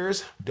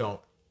leaders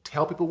don't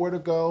tell people where to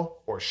go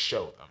or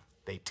show them.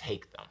 They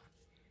take them.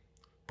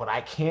 But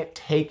I can't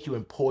take you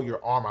and pull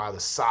your arm out of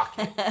the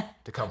socket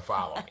to come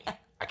follow me.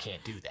 I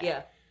can't do that.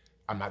 Yeah.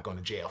 I'm not going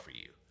to jail for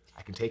you.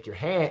 I can take your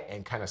hand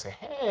and kind of say,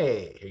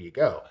 hey, here you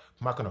go.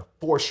 I'm not going to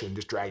force you and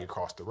just drag you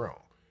across the room.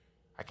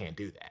 I can't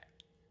do that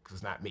because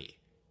it's not me.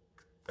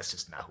 That's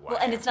just not who I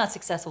am. And it's not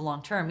successful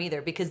long term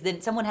either, because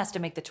then someone has to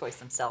make the choice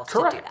themselves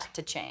Correct. To do that,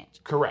 to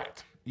change.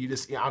 Correct.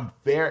 I'm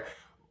very,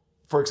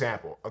 for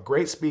example, a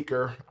great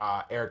speaker,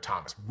 Eric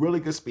Thomas,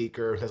 really good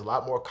speaker, does a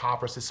lot more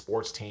conferences,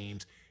 sports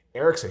teams.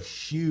 Eric's a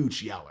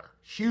huge yeller,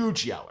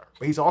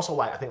 but he's also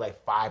I think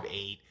 5'8".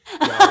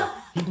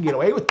 He can get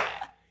away with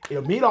that.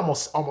 Me at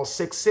almost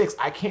 6'6",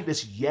 I can't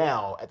just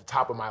yell at the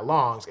top of my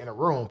lungs in a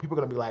room. People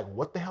are gonna be like,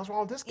 "What the hell's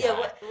wrong with this guy?" Yeah,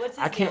 what's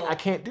his deal? I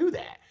can't do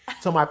that.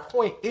 So my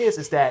point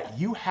is that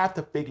you have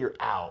to figure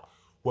out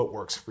what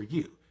works for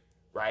you,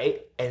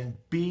 right? And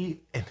here's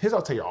what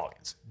I'll tell your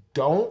audience: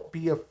 don't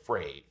be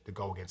afraid to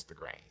go against the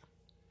grain.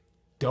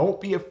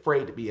 Don't be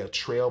afraid to be a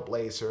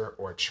trailblazer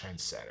or a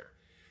trendsetter.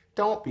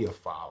 Don't be a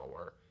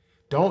follower.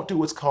 Don't do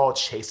what's called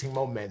chasing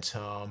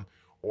momentum,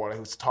 or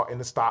who's taught in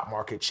the stock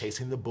market,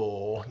 chasing the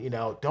bull.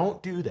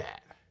 Don't do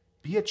that.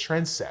 Be a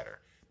trendsetter.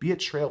 Be a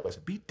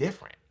trailblazer. Be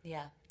different.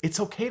 Yeah. It's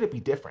okay to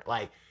be different.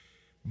 Like,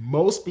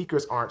 most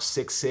speakers aren't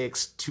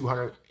 6'6",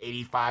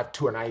 285,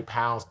 290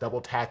 pounds,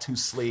 double tattoo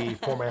sleeve,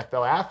 former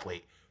NFL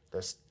athlete.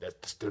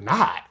 They're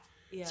not.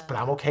 Yeah. But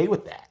I'm okay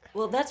with that.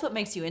 Well, that's what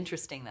makes you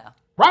interesting, though.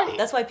 Right.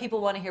 That's why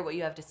people want to hear what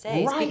you have to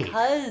say. Right. It's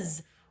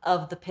because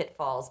of the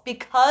pitfalls,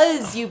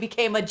 because you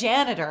became a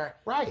janitor.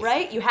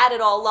 Right. You had it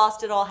all,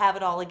 lost it all, have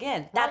it all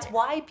again. That's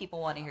why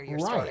people want to hear your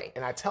story. Right.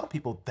 And I tell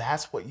people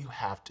that's what you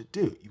have to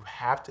do. You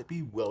have to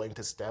be willing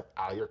to step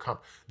out of your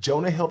comfort.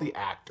 Jonah Hill, the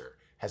actor,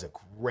 has a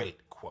great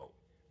quote.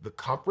 The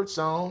comfort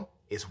zone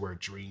is where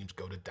dreams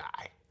go to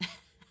die.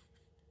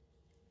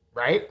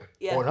 Right?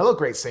 Yeah. Or another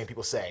great saying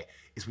people say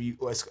is when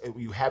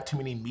you have too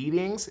many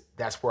meetings,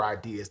 that's where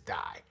ideas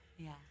die.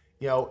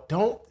 Yeah.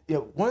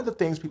 One of the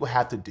things people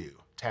have to do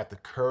to have the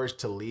courage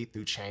to lead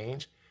through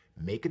change,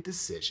 make a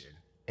decision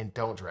and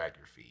don't drag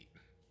your feet.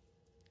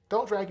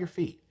 Don't drag your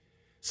feet.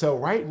 So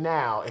right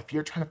now, if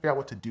you're trying to figure out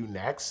what to do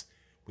next,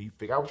 when you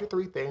figure out what your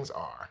 3 things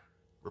are,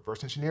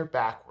 reverse engineer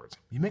backwards,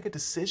 you make a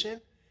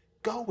decision,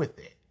 go with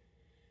it.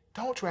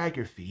 Don't drag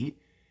your feet.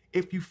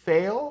 If you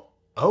fail,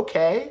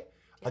 okay.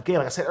 Again,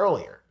 like I said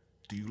earlier,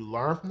 do you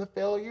learn from the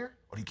failure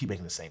or do you keep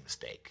making the same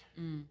mistake?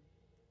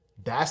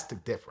 That's the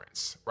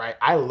difference, right?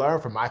 I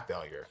learned from my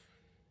failure.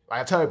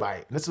 I tell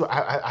everybody, and this is what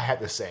I had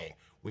this saying,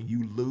 when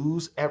you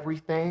lose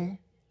everything,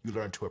 you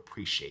learn to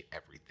appreciate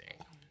everything.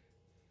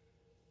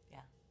 Yeah.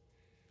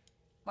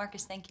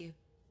 Marques, thank you.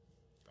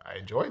 I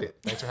enjoyed it.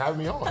 Thanks for having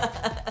me on.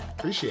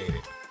 Appreciate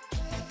it.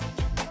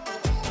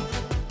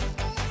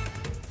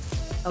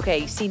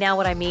 Okay, see now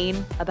what I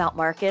mean about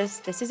Marques?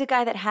 This is a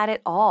guy that had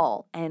it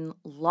all and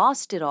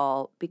lost it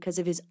all because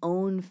of his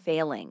own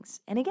failings.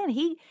 And again,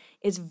 he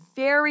is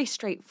very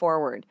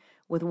straightforward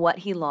with what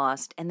he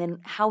lost and then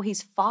how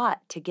he's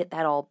fought to get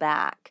that all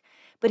back.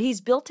 But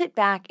he's built it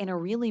back in a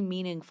really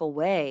meaningful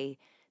way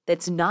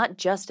that's not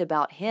just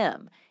about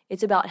him.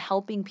 It's about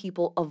helping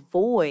people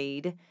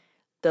avoid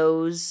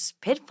those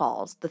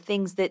pitfalls, the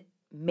things that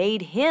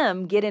made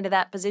him get into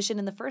that position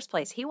in the first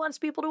place. He wants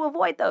people to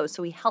avoid those,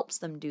 so he helps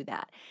them do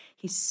that.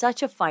 He's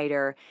such a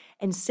fighter,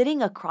 and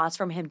sitting across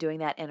from him doing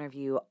that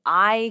interview,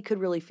 I could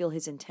really feel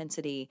his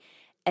intensity,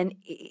 and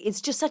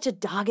it's just such a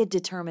dogged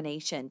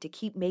determination to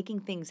keep making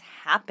things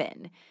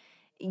happen.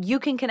 You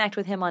can connect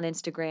with him on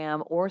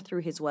Instagram or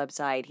through his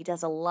website. He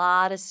does a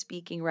lot of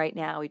speaking right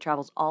now. He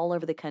travels all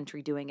over the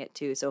country doing it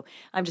too. So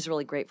I'm just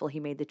really grateful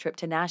he made the trip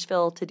to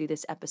Nashville to do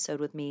this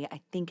episode with me.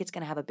 I think it's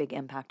going to have a big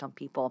impact on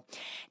people.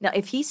 Now,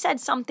 if he said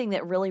something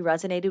that really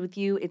resonated with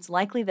you, it's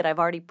likely that I've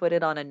already put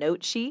it on a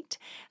note sheet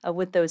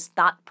with those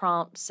thought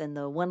prompts and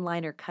the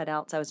one-liner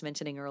cutouts I was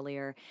mentioning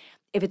earlier.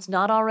 If it's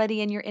not already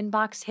in your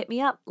inbox, hit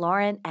me up,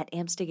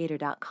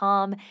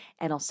 Lauren@amstigator.com,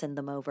 and I'll send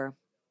them over.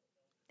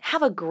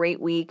 Have a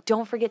great week.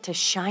 Don't forget to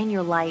shine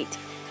your light.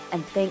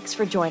 And thanks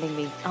for joining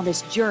me on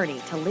this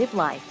journey to live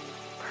life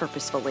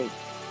purposefully.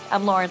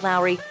 I'm Lauren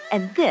Lowrey,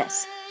 and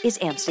this is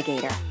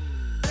Amstigator.